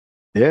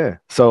 Yeah.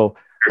 So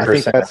I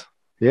think 100%.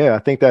 I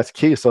think that's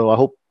key. So I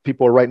hope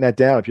people are writing that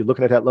down. If you're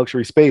looking at that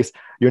luxury space,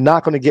 you're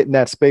not going to get in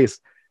that space.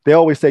 They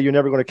always say you're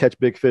never going to catch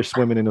big fish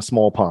swimming in a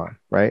small pond,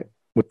 right?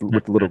 With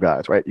the little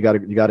guys, right? You got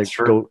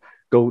to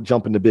go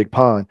jump in the big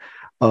pond.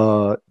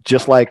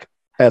 Just like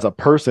as a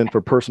person for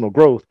personal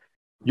growth,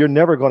 you're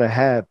never going to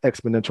have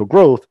exponential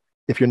growth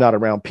if you're not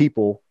around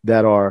people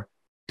that are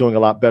doing a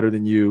lot better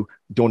than you,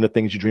 doing the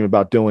things you dream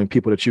about doing,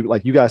 people that you,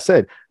 like you guys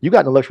said, you got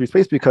in the luxury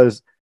space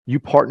because you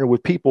partner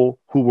with people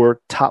who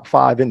were top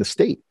 5 in the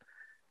state.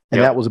 And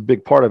that was a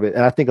big part of it.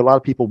 And I think a lot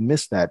of people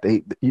miss that.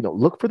 They, you know,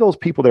 look for those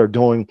people that are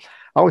doing,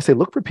 I always say,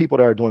 look for people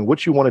that are doing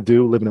what you want to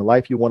do, living the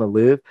life you want to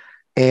live,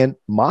 and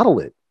model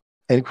it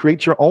and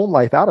create your own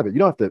life out of it. You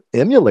don't have to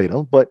emulate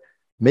them, but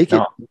make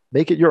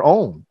it your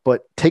own,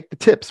 but take the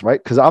tips,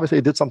 right? Because obviously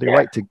they did something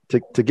right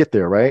to get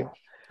there, right?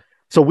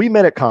 So we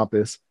met at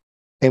Compass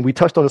and we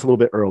touched on this a little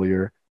bit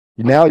earlier.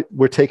 Now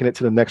we're taking it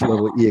to the next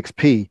level of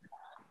EXP.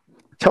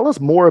 Tell us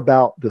more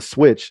about the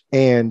switch.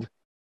 And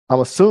I'm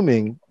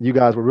assuming you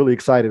guys were really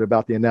excited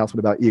about the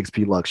announcement about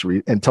EXP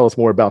Luxury, and tell us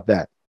more about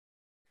that.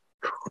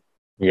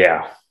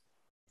 Yeah.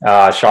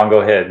 Sean, go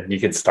ahead. You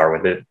could start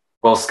with it.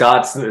 Well,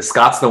 Scott's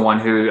the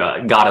one who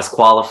got us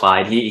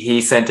qualified.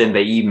 He sent in the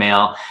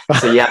email.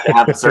 So you have to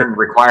have a certain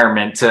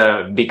requirement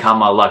to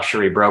become a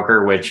luxury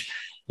broker, which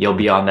you'll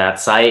be on that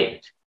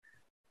site.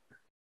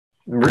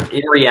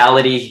 In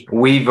reality,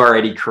 we've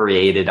already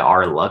created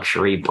our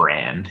luxury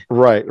brand.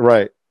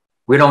 Right.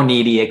 We don't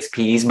need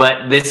EXPs,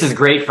 but this is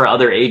great for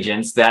other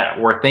agents that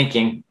were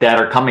thinking, that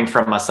are coming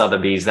from a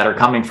Sotheby's, that are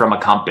coming from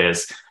a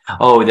Compass.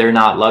 Oh, they're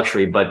not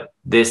luxury, but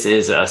this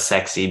is a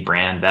sexy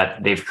brand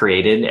that they've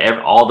created.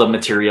 All the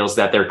materials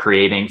that they're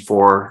creating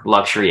for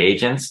luxury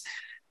agents,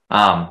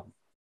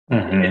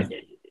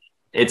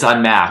 it's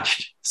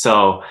unmatched.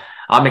 So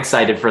I'm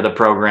excited for the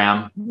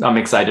program. I'm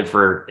excited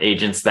for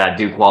agents that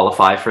do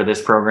qualify for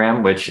this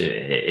program, which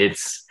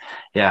this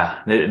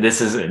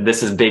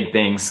is big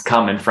things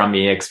coming from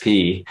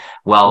EXP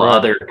while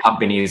other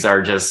companies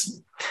are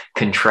just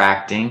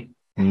contracting.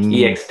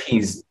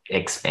 EXP's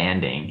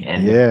expanding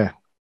and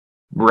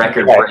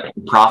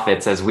record-breaking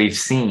profits, as we've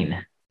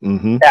seen.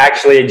 Mm-hmm.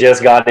 Actually,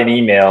 just got an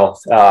email.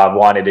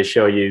 Wanted to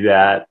show you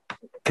that.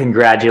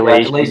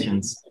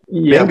 Congratulations.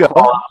 You Bingo.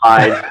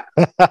 qualified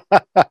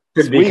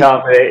to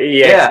become an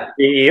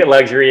EXP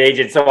luxury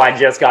agent. So I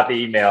just got the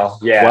email.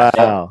 Yeah.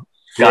 Wow.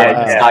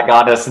 Scott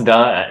got us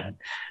done.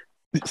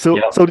 So,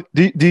 so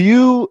do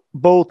you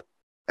both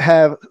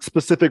have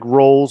specific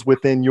roles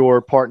within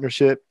your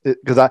partnership?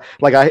 Because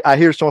I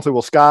hear Sean say,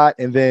 "Well, Scott,"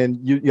 and then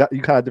you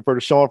kind of defer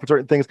to Sean for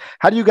certain things.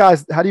 How do you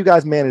guys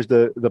manage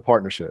the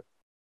partnership?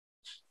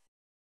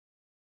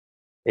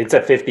 It's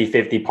a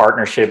 50-50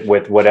 partnership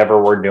with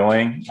whatever we're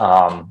doing.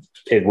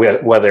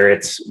 Whether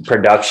it's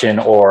production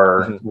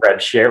or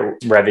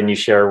revenue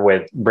share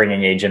with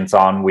bringing agents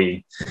on,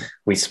 we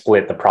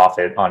split the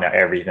profit on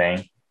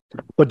everything.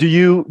 But do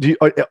you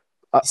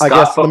I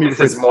guess Scott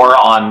focuses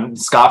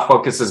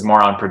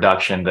more on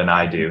production than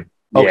I do.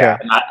 Okay. Yeah.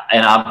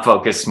 And I'm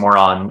focused more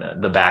on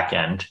the back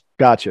end.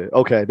 Gotcha.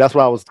 Okay. That's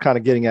what I was kind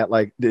of getting at.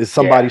 Like, is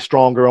somebody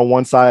stronger on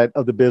one side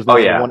of the business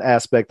or one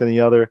aspect than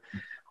the other?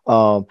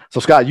 So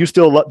Scott,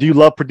 do you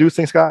love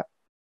producing, Scott?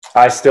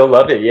 I still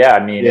love it. Yeah.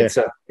 I mean,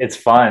 it's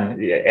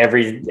fun.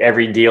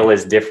 Every deal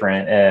is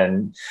different,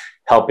 and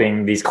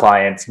helping these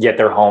clients get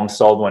their home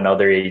sold when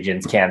other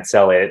agents can't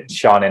sell it.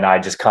 Sean and I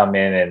just come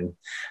in and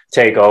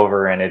take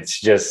over, and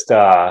it's just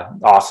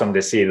awesome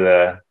to see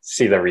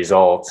the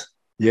results.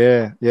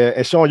 Yeah.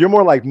 And Sean, you're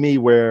more like me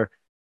where,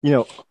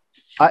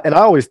 I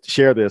always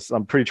share this.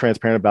 I'm pretty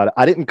transparent about it.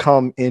 I didn't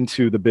come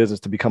into the business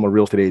to become a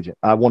real estate agent.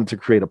 I wanted to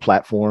create a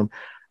platform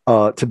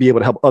to be able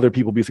to help other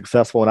people be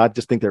successful. And I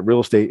just think that real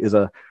estate is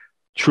a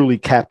truly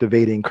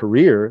captivating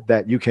career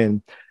that you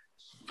can,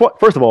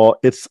 first of all,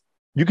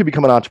 you can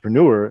become an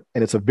entrepreneur,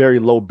 and it's a very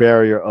low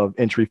barrier of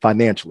entry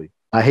financially.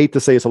 I hate to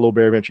say it's a low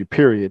barrier of entry,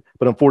 period,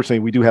 but unfortunately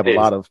we do have a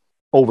lot of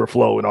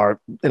overflow in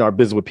our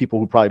business with people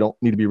who probably don't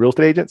need to be real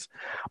estate agents.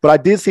 But I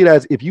did see it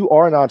as, if you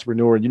are an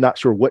entrepreneur and you're not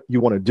sure what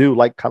you want to do,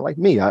 kind of like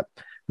me, I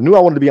knew I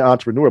wanted to be an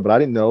entrepreneur, but I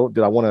didn't know,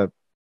 did I want to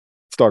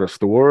start a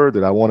store?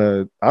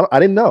 I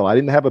didn't know. I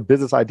didn't have a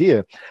business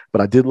idea,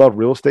 but I did love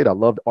real estate. I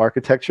loved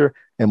architecture.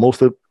 And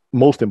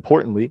most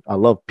importantly, I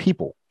love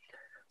people.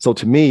 So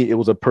to me, it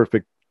was a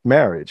perfect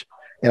marriage.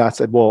 And I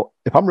said, well,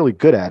 if I'm really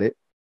good at it,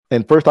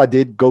 and first I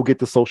did go get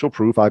the social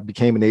proof. I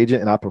became an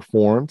agent and I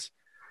performed.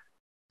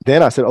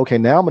 Then I said, okay,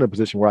 now I'm in a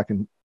position where I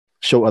can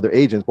show other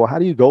agents, well, how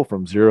do you go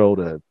from 0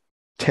 to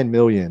 10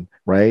 million,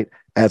 right?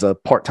 As a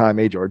part-time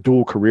agent or a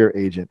dual career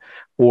agent,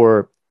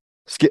 or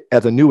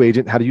as a new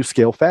agent, how do you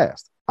scale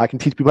fast? I can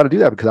teach people how to do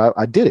that because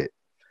I did it.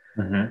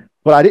 Mm-hmm.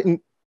 But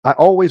I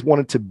always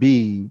wanted to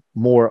be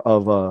more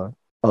of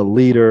a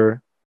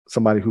leader,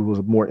 somebody who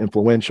was more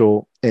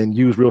influential, and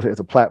use real estate as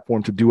a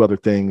platform to do other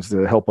things,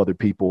 to help other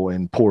people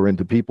and pour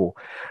into people.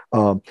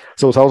 So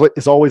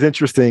it's always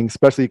interesting,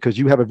 especially because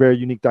you have a very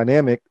unique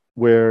dynamic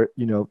where,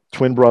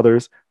 twin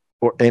brothers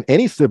and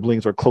any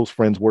siblings or close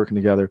friends working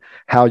together,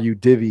 how you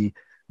divvy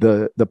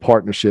the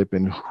partnership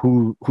and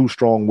who's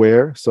strong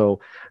where. So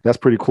that's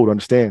pretty cool to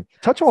understand.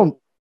 Touch on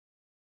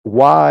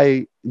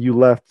why you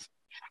left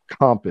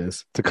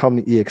Compass to come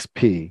to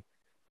EXP,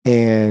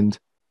 and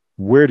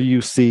where do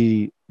you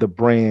see the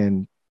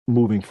brand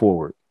moving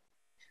forward?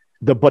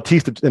 The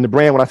Bautista and the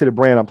brand, when I say the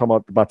brand, I'm talking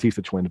about the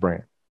Bautista twins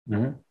brand.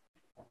 Mm-hmm.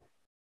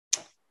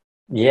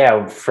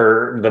 Yeah,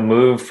 for the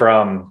move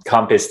from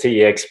Compass to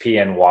EXP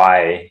and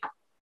why,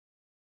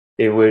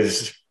 it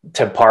was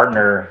to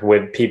partner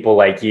with people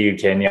like you,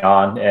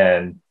 Kenyon,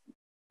 and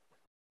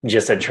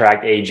just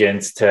attract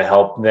agents to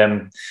help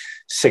them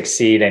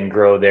succeed and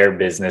grow their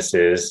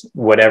businesses,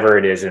 whatever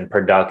it is in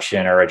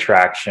production or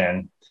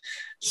attraction.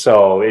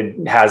 So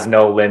it has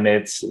no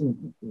limits.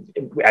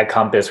 At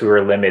Compass, we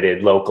were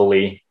limited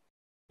locally.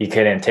 You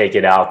couldn't take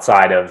it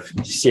outside of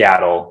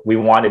Seattle. We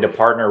wanted to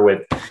partner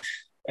with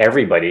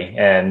everybody.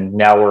 And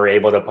now we're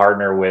able to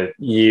partner with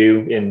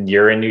you, and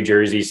you're in New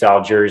Jersey,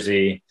 South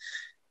Jersey,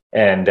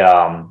 and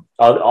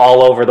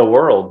all over the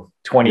world,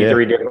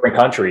 23 different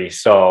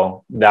countries.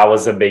 So that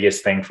was the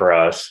biggest thing for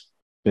us.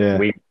 Yeah.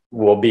 We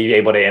will be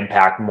able to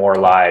impact more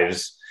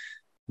lives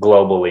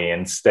globally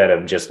instead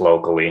of just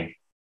locally.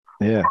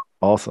 Yeah.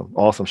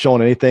 Awesome.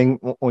 Sean, anything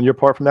on your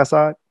part from that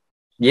side?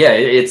 Yeah,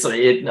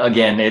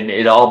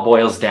 it all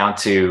boils down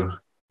to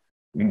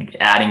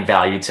adding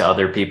value to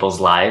other people's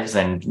lives.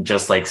 And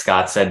just like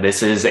Scott said,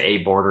 this is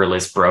a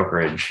borderless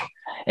brokerage.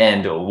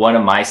 And one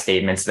of my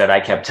statements that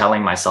I kept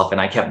telling myself,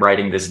 and I kept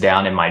writing this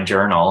down in my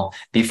journal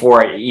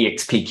before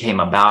EXP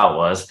came about,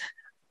 was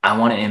I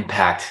want to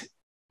impact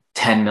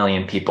 10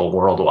 million people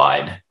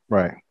worldwide.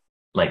 Right.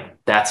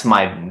 Like that's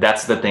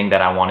the thing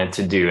that I wanted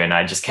to do. And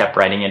I just kept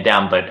writing it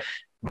down. But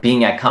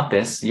being at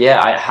Compass,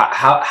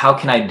 how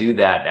can I do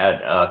that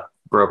at a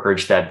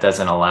brokerage that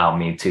doesn't allow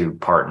me to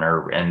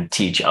partner and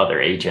teach other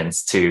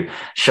agents to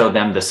show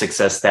them the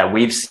success that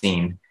we've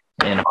seen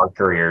in our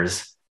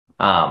careers?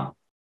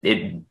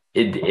 It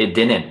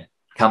didn't.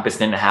 Compass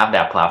didn't have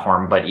that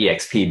platform, but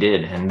EXP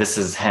did, and this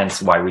is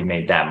hence why we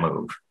made that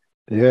move.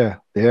 Yeah.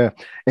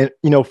 And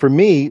for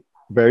me,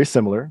 very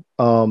similar.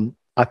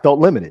 I felt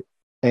limited,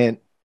 and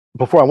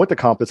before I went to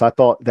Compass, I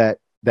thought that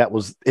that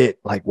was it.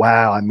 Like,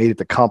 wow, I made it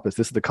to Compass.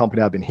 This is the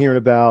company I've been hearing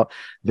about.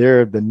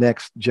 They're the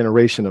next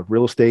generation of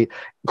real estate.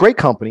 Great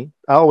company.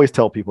 I always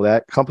tell people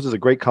that Compass is a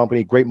great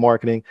company, great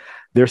marketing.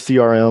 Their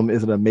CRM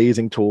is an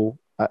amazing tool.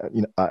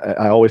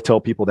 I always tell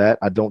people that.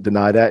 I don't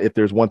deny that. If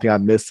there's one thing I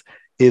miss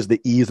is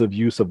the ease of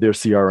use of their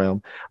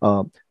CRM.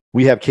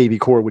 We have KV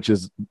Core, which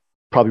is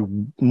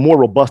probably more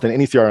robust than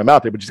any CRM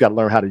out there, but you just got to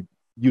learn how to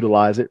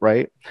utilize it,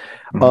 right?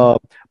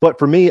 But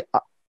for me,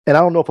 and I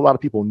don't know if a lot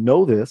of people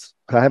know this,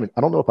 because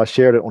I don't know if I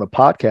shared it on a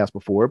podcast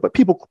before, but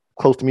people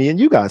close to me and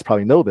you guys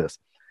probably know this.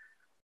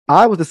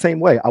 I was the same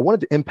way. I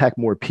wanted to impact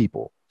more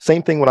people.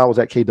 Same thing when I was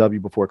at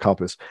KW before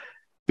Compass.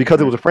 Because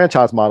it was a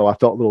franchise model, I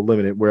felt a little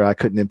limited where I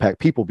couldn't impact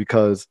people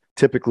because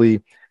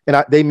typically,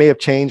 and they may have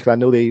changed, because I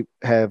know they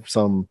have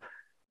some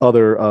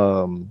other,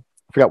 I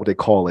forgot what they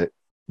call it,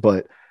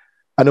 but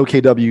I know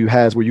KW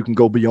has where you can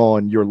go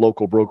beyond your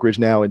local brokerage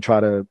now and try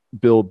to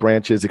build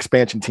branches,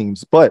 expansion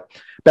teams. But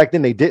back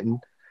then they didn't.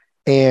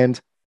 And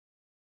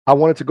I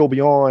wanted to go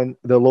beyond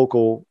the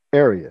local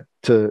area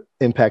to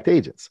impact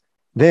agents.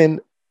 Then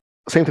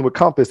same thing with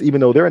Compass,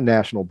 even though they're a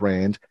national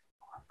brand,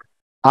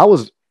 I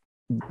was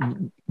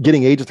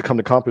getting agents to come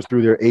to Compass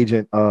through their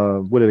agent,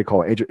 what do they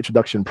call it? Agent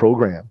introduction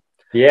program.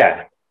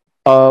 Yeah.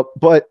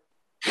 But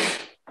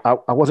I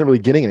wasn't really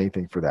getting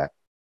anything for that.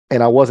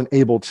 And I wasn't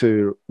able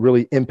to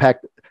really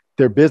impact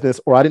their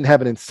business, or I didn't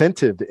have an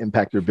incentive to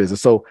impact their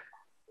business. So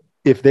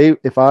if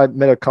I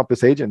met a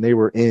Compass agent and they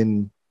were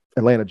in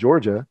Atlanta,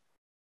 Georgia,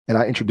 and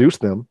I introduced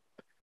them,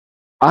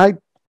 I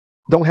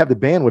don't have the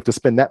bandwidth to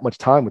spend that much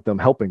time with them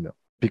helping them,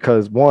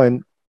 because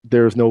one,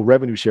 there's no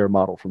revenue share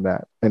model from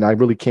that. And I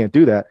really can't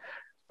do that.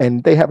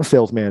 And they have a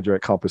sales manager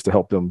at Compass to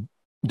help them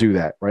do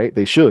that, right?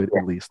 They should,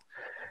 at least.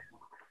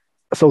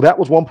 So that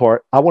was one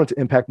part. I wanted to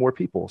impact more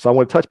people. So I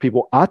wanted to touch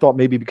people. I thought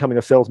maybe becoming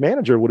a sales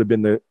manager would have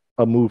been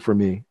a move for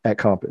me at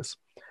Compass.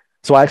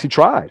 So I actually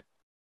tried.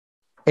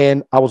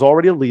 And I was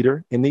already a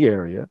leader in the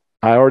area.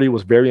 I already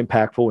was very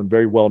impactful and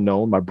very well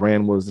known. My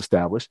brand was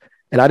established,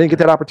 and I didn't get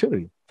that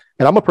opportunity.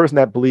 And I'm a person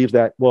that believes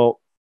that, well,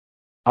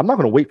 I'm not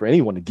going to wait for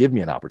anyone to give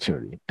me an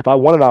opportunity. If I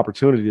want an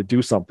opportunity to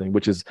do something,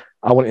 which is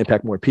I want to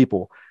impact more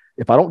people,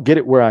 if I don't get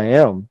it where I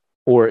am,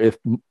 or if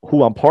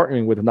who I'm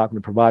partnering with is not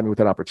going to provide me with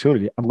that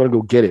opportunity, I'm going to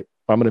go get it.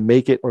 I'm going to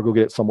make it or go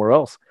get it somewhere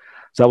else.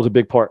 So that was a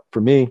big part for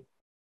me.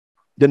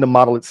 Then the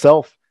model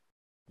itself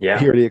here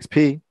at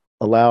EXP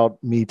allowed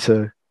me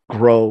to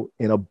grow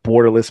in a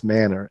borderless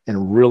manner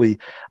and really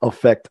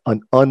affect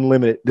an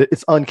unlimited,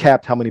 it's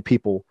uncapped how many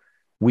people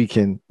we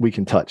can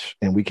touch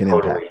and we can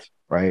impact,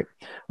 right?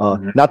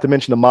 Not to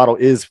mention the model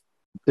it's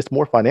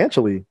more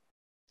financially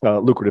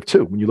lucrative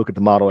too. When you look at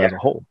the model as a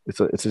whole,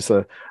 it's just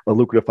a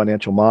lucrative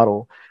financial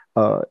model.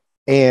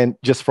 And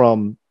just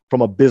from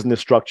a business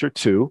structure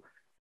too,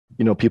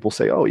 people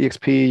say, oh,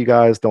 EXP, you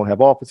guys don't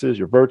have offices,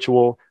 you're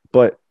virtual,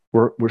 but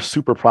we're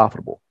super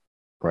profitable.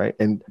 Right.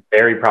 And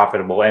very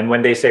profitable. And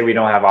when they say we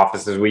don't have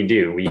offices, we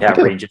do. We have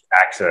region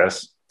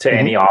access to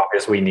any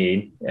office we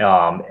need.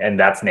 And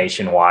that's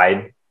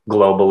nationwide,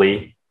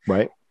 globally.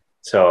 Right.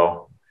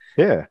 So,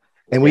 yeah.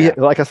 And we,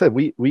 like I said,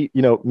 we me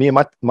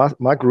and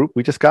my group,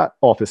 we just got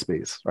office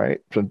space,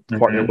 right? From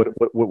partnering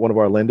with one of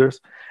our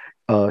lenders.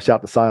 Shout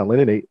out to Scion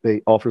Lending.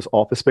 They offer us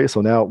office space. So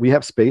now we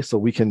have space so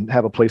we can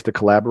have a place to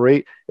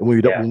collaborate. And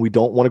when we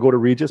don't want to go to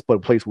Regis, but a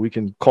place where we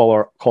can call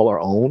our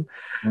own.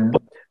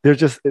 But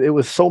it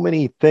was so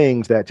many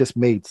things that just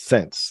made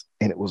sense.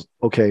 And it was,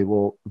 okay,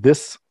 well,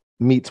 this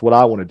meets what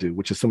I want to do,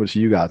 which is similar to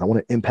you guys. I want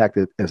to impact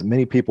as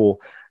many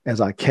people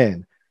as I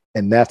can.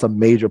 And that's a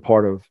major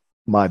part of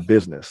my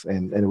business.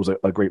 And it was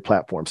a great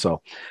platform.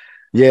 So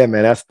yeah,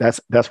 man,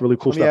 that's really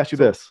cool. Let me ask you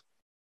this.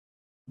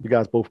 You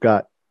guys both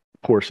got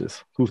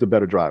Porsches. Who's the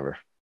better driver?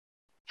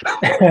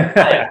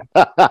 I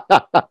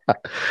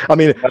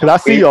mean, because I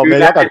see y'all,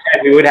 man.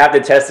 We would have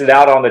to test it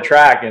out on the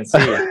track and see.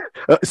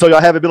 So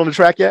y'all haven't been on the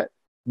track yet?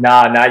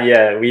 Nah, not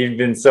yet. We've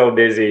been so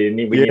busy.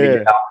 We need to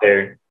get out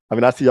there. I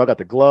mean, I see y'all got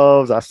the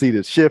gloves. I see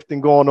the shifting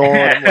going on.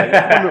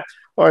 I'm like,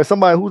 all right,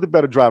 somebody, who's the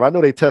better driver? I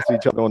know they tested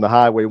each other on the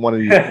highway. One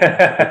of these.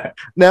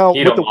 Now,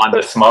 you don't want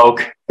the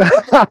smoke.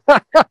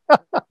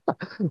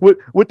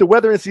 with the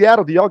weather in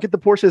Seattle, do y'all get the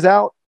Porsches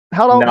out?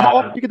 How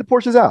often do you get the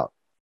Porsches out?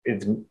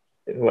 It's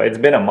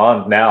been a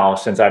month now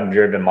since I've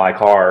driven my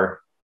car.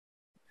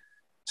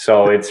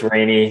 So it's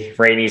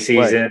rainy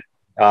season.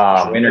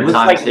 Right. Winter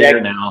time's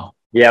here now.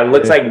 Yeah, it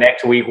looks like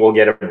next week we'll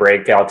get a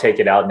break. I'll take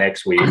it out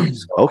next week.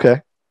 So,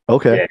 okay.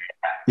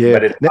 Yeah.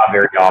 But it's not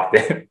very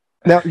often.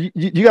 Now,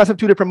 you guys have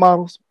two different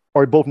models?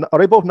 Are they both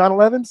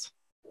 911s?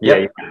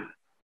 Yeah.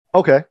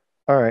 Okay.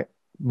 All right.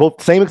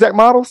 Both same exact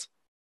models?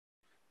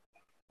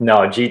 No,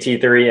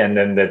 GT3 and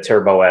then the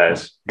Turbo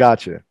S.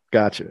 Gotcha.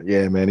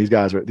 Yeah, man. These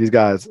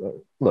guys.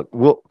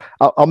 Look,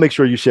 I'll make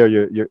sure you share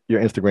your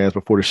Instagrams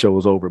before the show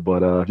is over.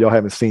 But if y'all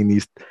haven't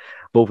seen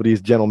both of these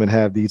gentlemen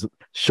have these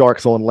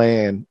sharks on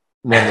land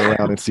running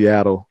around in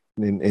Seattle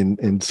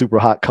in super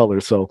hot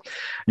colors. So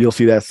you'll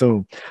see that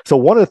soon. So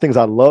one of the things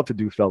I love to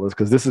do, fellas,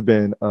 because this has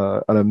been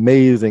an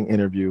amazing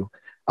interview.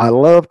 I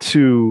love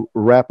to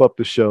wrap up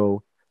the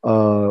show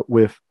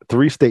with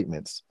 3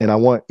 statements, and I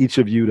want each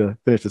of you to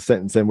finish the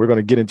sentence. And we're going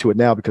to get into it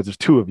now because there's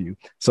 2 of you,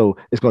 so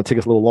it's going to take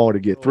us a little longer to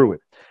get through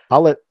it.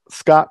 I'll let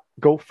Scott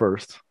go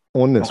first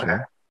on this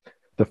one.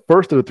 The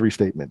first of the 3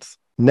 statements: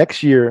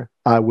 next year,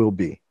 I will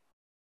be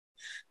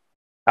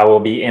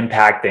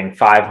impacting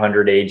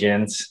 500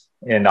 agents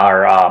in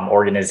our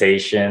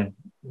organization,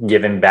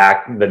 giving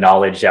back the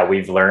knowledge that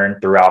we've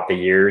learned throughout the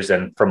years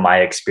and from my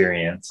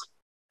experience.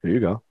 There you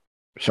go.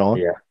 Sean?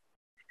 Yeah.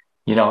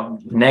 You know,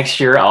 next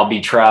year I'll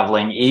be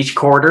traveling each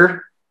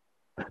quarter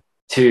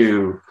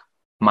to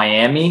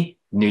Miami,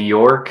 New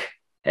York,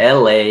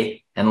 LA,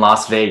 and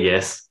Las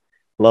Vegas.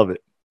 Love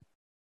it.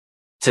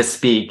 To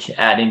speak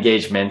at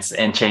engagements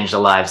and change the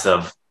lives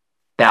of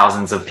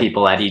thousands of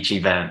people at each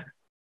event.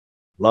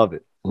 Love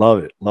it.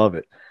 Love it. Love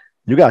it.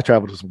 You got to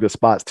travel to some good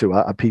spots too.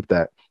 I peeped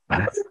that.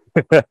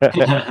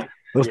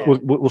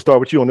 We'll start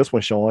with you on this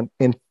one, Sean.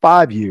 In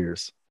 5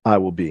 years, I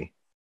will be.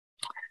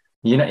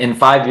 You know, in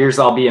 5 years,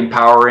 I'll be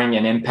empowering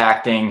and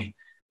impacting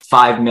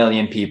 5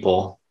 million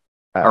people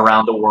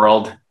around the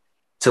world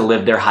to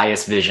live their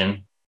highest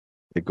vision.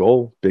 Big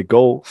goal. Big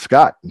goal.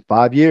 Scott, in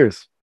 5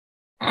 years.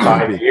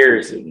 5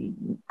 years,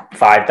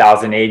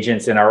 5,000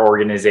 agents in our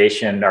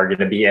organization are going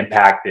to be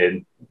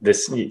impacted.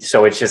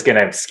 So it's just going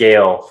to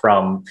scale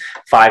from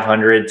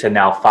 500 to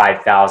now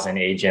 5,000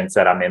 agents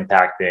that I'm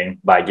impacting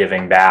by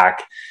giving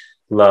back,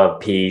 love,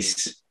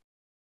 peace.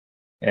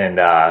 And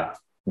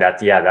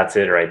that's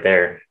it right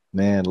there.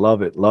 Man,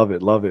 love it. Love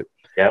it. Love it.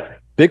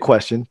 Yep. Big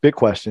question.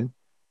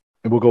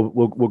 And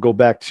we'll go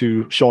back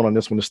to Sean on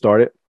this one to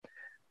start it.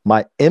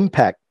 My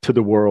impact to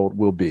the world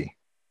will be.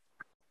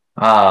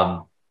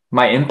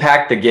 My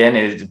impact, again,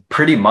 is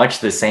pretty much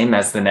the same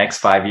as the next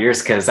 5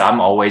 years, because I'm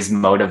always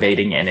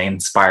motivating and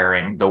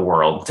inspiring the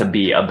world to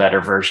be a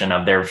better version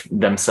of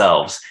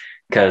themselves.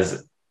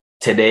 Because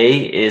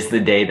today is the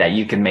day that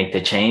you can make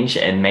the change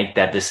and make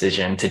that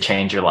decision to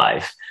change your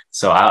life.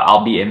 So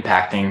I'll be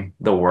impacting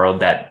the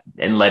world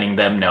and letting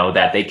them know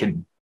that they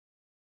could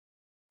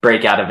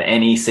break out of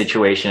any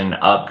situation,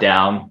 up,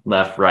 down,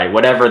 left, right,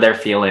 whatever they're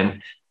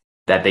feeling,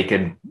 that they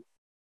could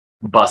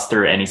bust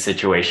through any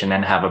situation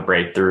and have a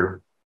breakthrough.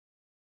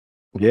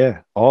 Yeah,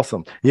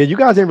 awesome. Yeah, you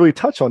guys didn't really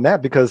touch on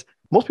that because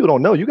most people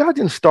don't know. You guys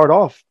didn't start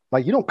off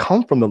like, you don't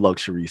come from the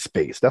luxury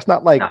space. That's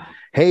not like,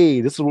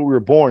 hey, this is what we were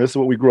born. This is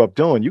what we grew up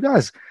doing. Y'all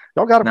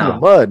got it from the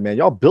mud, man.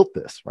 Y'all built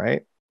this,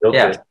 right?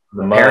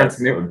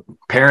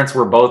 Parents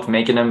were both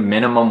making a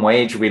minimum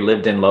wage. We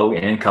lived in low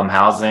income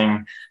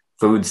housing,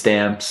 food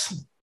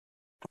stamps.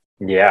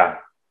 Yeah.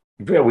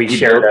 We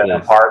shared an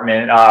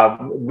apartment.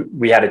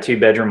 We had a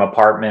 2-bedroom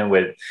apartment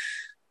with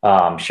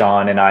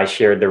Sean and I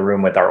shared the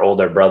room with our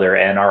older brother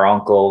and our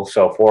uncle.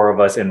 So 4 of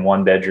us in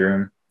 1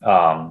 bedroom.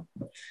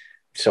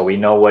 So we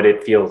know what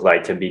it feels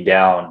like to be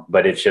down,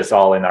 but it's just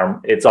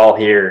it's all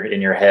here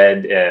in your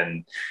head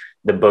and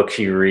the books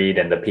you read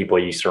and the people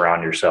you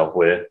surround yourself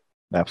with.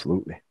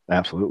 Absolutely.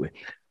 Absolutely.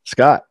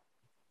 Scott,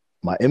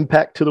 my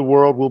impact to the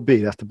world will be,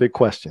 that's the big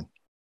question.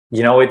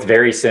 You know, it's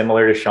very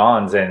similar to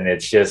Sean's, and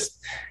it's just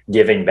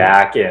giving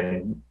back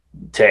and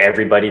to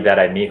everybody that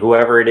I meet,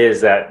 whoever it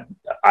is that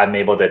I'm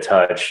able to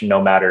touch,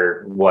 no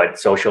matter what,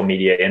 social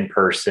media, in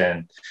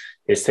person,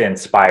 is to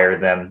inspire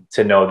them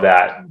to know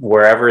that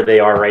wherever they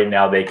are right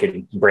now, they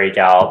can break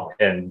out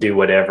and do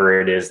whatever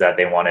it is that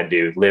they want to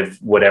do, live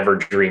whatever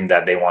dream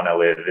that they want to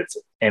live. It's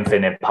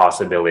infinite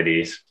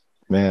possibilities.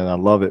 Man, I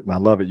love it. I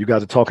love it. You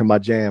guys are talking my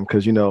jam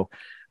because, you know,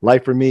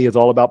 life for me is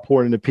all about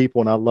pouring into people.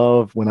 And I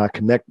love when I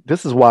connect.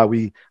 This is why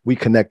we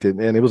connected,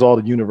 and it was all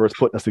the universe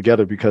putting us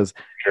together because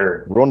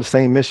we're on the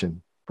same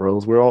mission,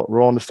 bros. We're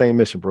on the same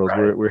mission, bros.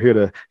 Right. We're here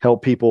to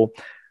help people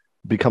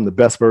become the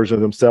best version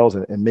of themselves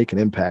and make an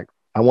impact.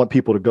 I want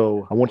you to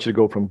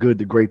go from good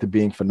to great to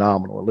being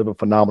phenomenal and live a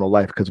phenomenal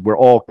life because we're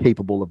all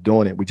capable of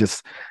doing it. We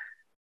just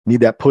need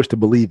that push to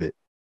believe it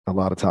a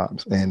lot of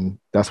times. And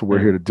that's what we're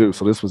here to do.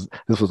 So this was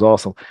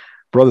awesome.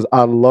 Brothers,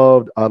 I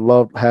loved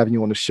having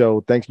you on the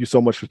show. Thank you so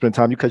much for spending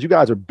time because you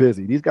guys are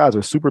busy. These guys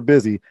are super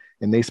busy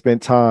and they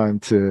spent time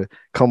to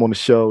come on the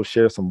show,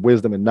 share some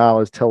wisdom and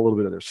knowledge, tell a little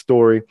bit of their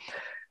story.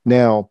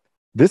 Now,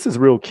 this is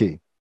real key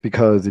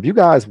because if you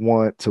guys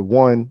want to,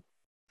 1,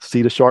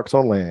 see the sharks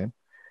on land,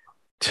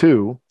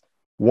 2,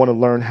 want to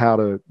learn how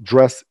to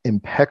dress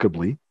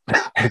impeccably,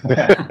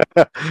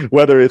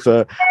 whether it's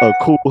a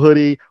cool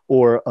hoodie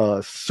or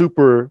a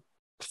super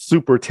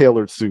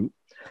tailored suit,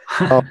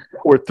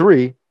 or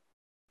 3,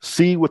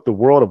 see what the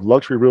world of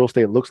luxury real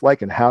estate looks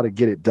like and how to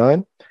get it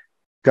done.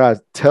 Guys,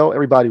 tell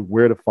everybody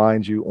where to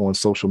find you on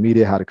social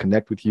media, how to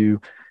connect with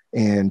you,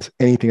 and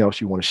anything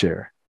else you want to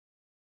share.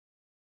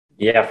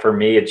 Yeah, for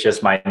me, it's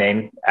just my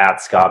name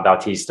at Scott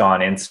Bautista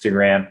on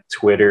Instagram,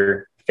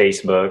 Twitter,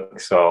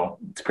 Facebook. So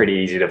it's pretty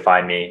easy to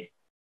find me.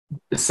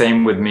 The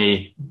same with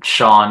me,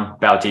 Sean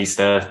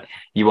Bautista.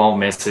 You won't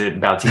miss it.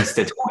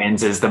 Bautista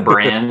Twins is the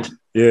brand.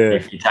 Yeah.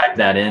 If you type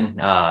that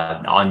in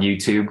on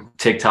YouTube,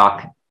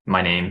 TikTok,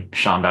 my name,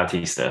 Sean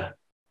Bautista.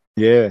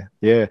 Yeah.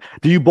 Do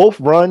you both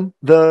run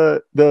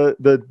the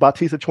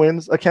Bautista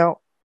Twins account?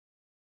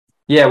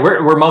 Yeah,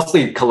 we're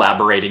mostly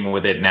collaborating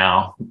with it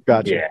now.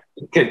 Gotcha. Yeah.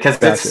 Because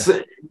it's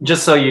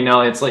just so you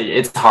know, it's like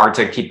it's hard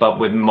to keep up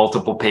with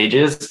multiple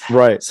pages.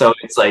 Right. So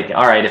it's like,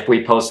 all right, if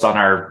we post on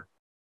our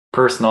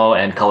personal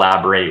and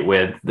collaborate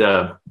with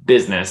the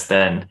business,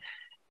 then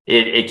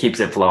it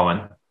keeps it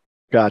flowing.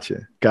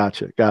 Gotcha.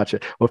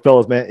 Well,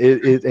 fellas, man,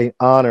 it is an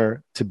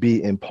honor to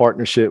be in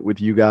partnership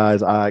with you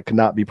guys. I could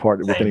not be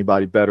partnered with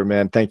anybody better,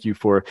 man. Thank you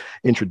for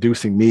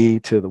introducing me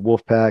to the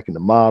Wolfpack and the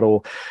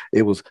model.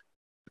 It was,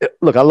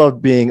 look, I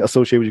love being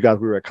associated with you guys.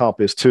 We were at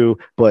Compass too,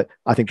 but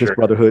I think this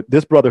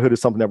brotherhood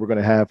is something that we're going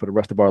to have for the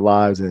rest of our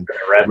lives, and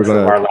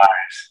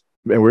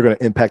we're going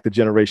to impact the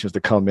generations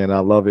to come, man. I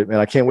love it, man.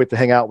 I can't wait to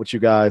hang out with you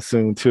guys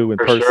soon too in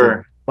person.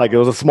 Sure. Like, it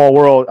was a small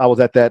world. I was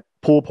at that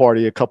pool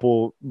party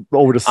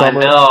over the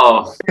summer. I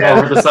know,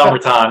 over the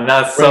summertime.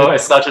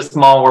 It's such a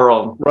small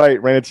world.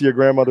 Right. Ran into your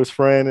grandmother's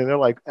friend, and they're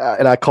like,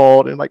 and I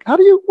called and like, how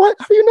do you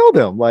know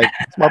them? Like,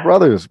 it's my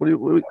brothers.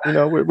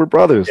 We're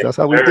brothers. That's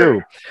how we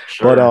do.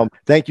 Sure. But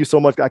thank you so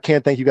much. I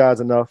can't thank you guys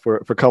enough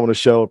for coming to the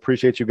show.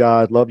 Appreciate you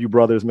guys. Love you,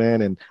 brothers,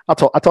 man. And I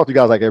talk to you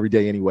guys like every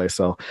day anyway.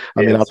 So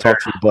I'll talk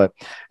to you. But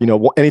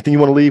anything you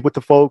want to leave with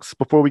the folks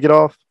before we get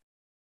off?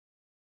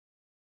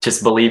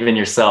 Just believe in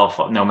yourself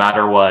no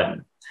matter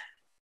what.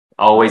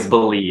 Always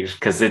believe,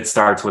 because it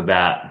starts with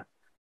that.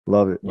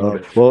 Love it.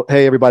 Well,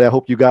 hey, everybody, I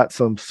hope you got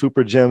some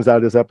super gems out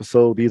of this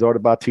episode. These are the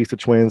Bautista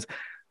twins.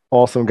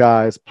 Awesome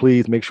guys.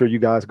 Please make sure you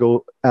guys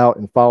go out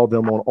and follow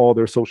them on all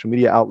their social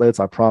media outlets.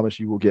 I promise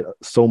you will get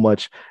so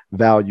much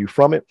value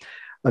from it.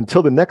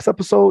 Until the next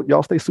episode,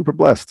 y'all stay super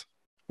blessed.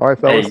 All right,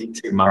 fellas. Hey, you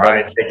too, all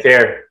right, take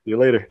care. See you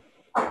later.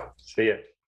 See ya.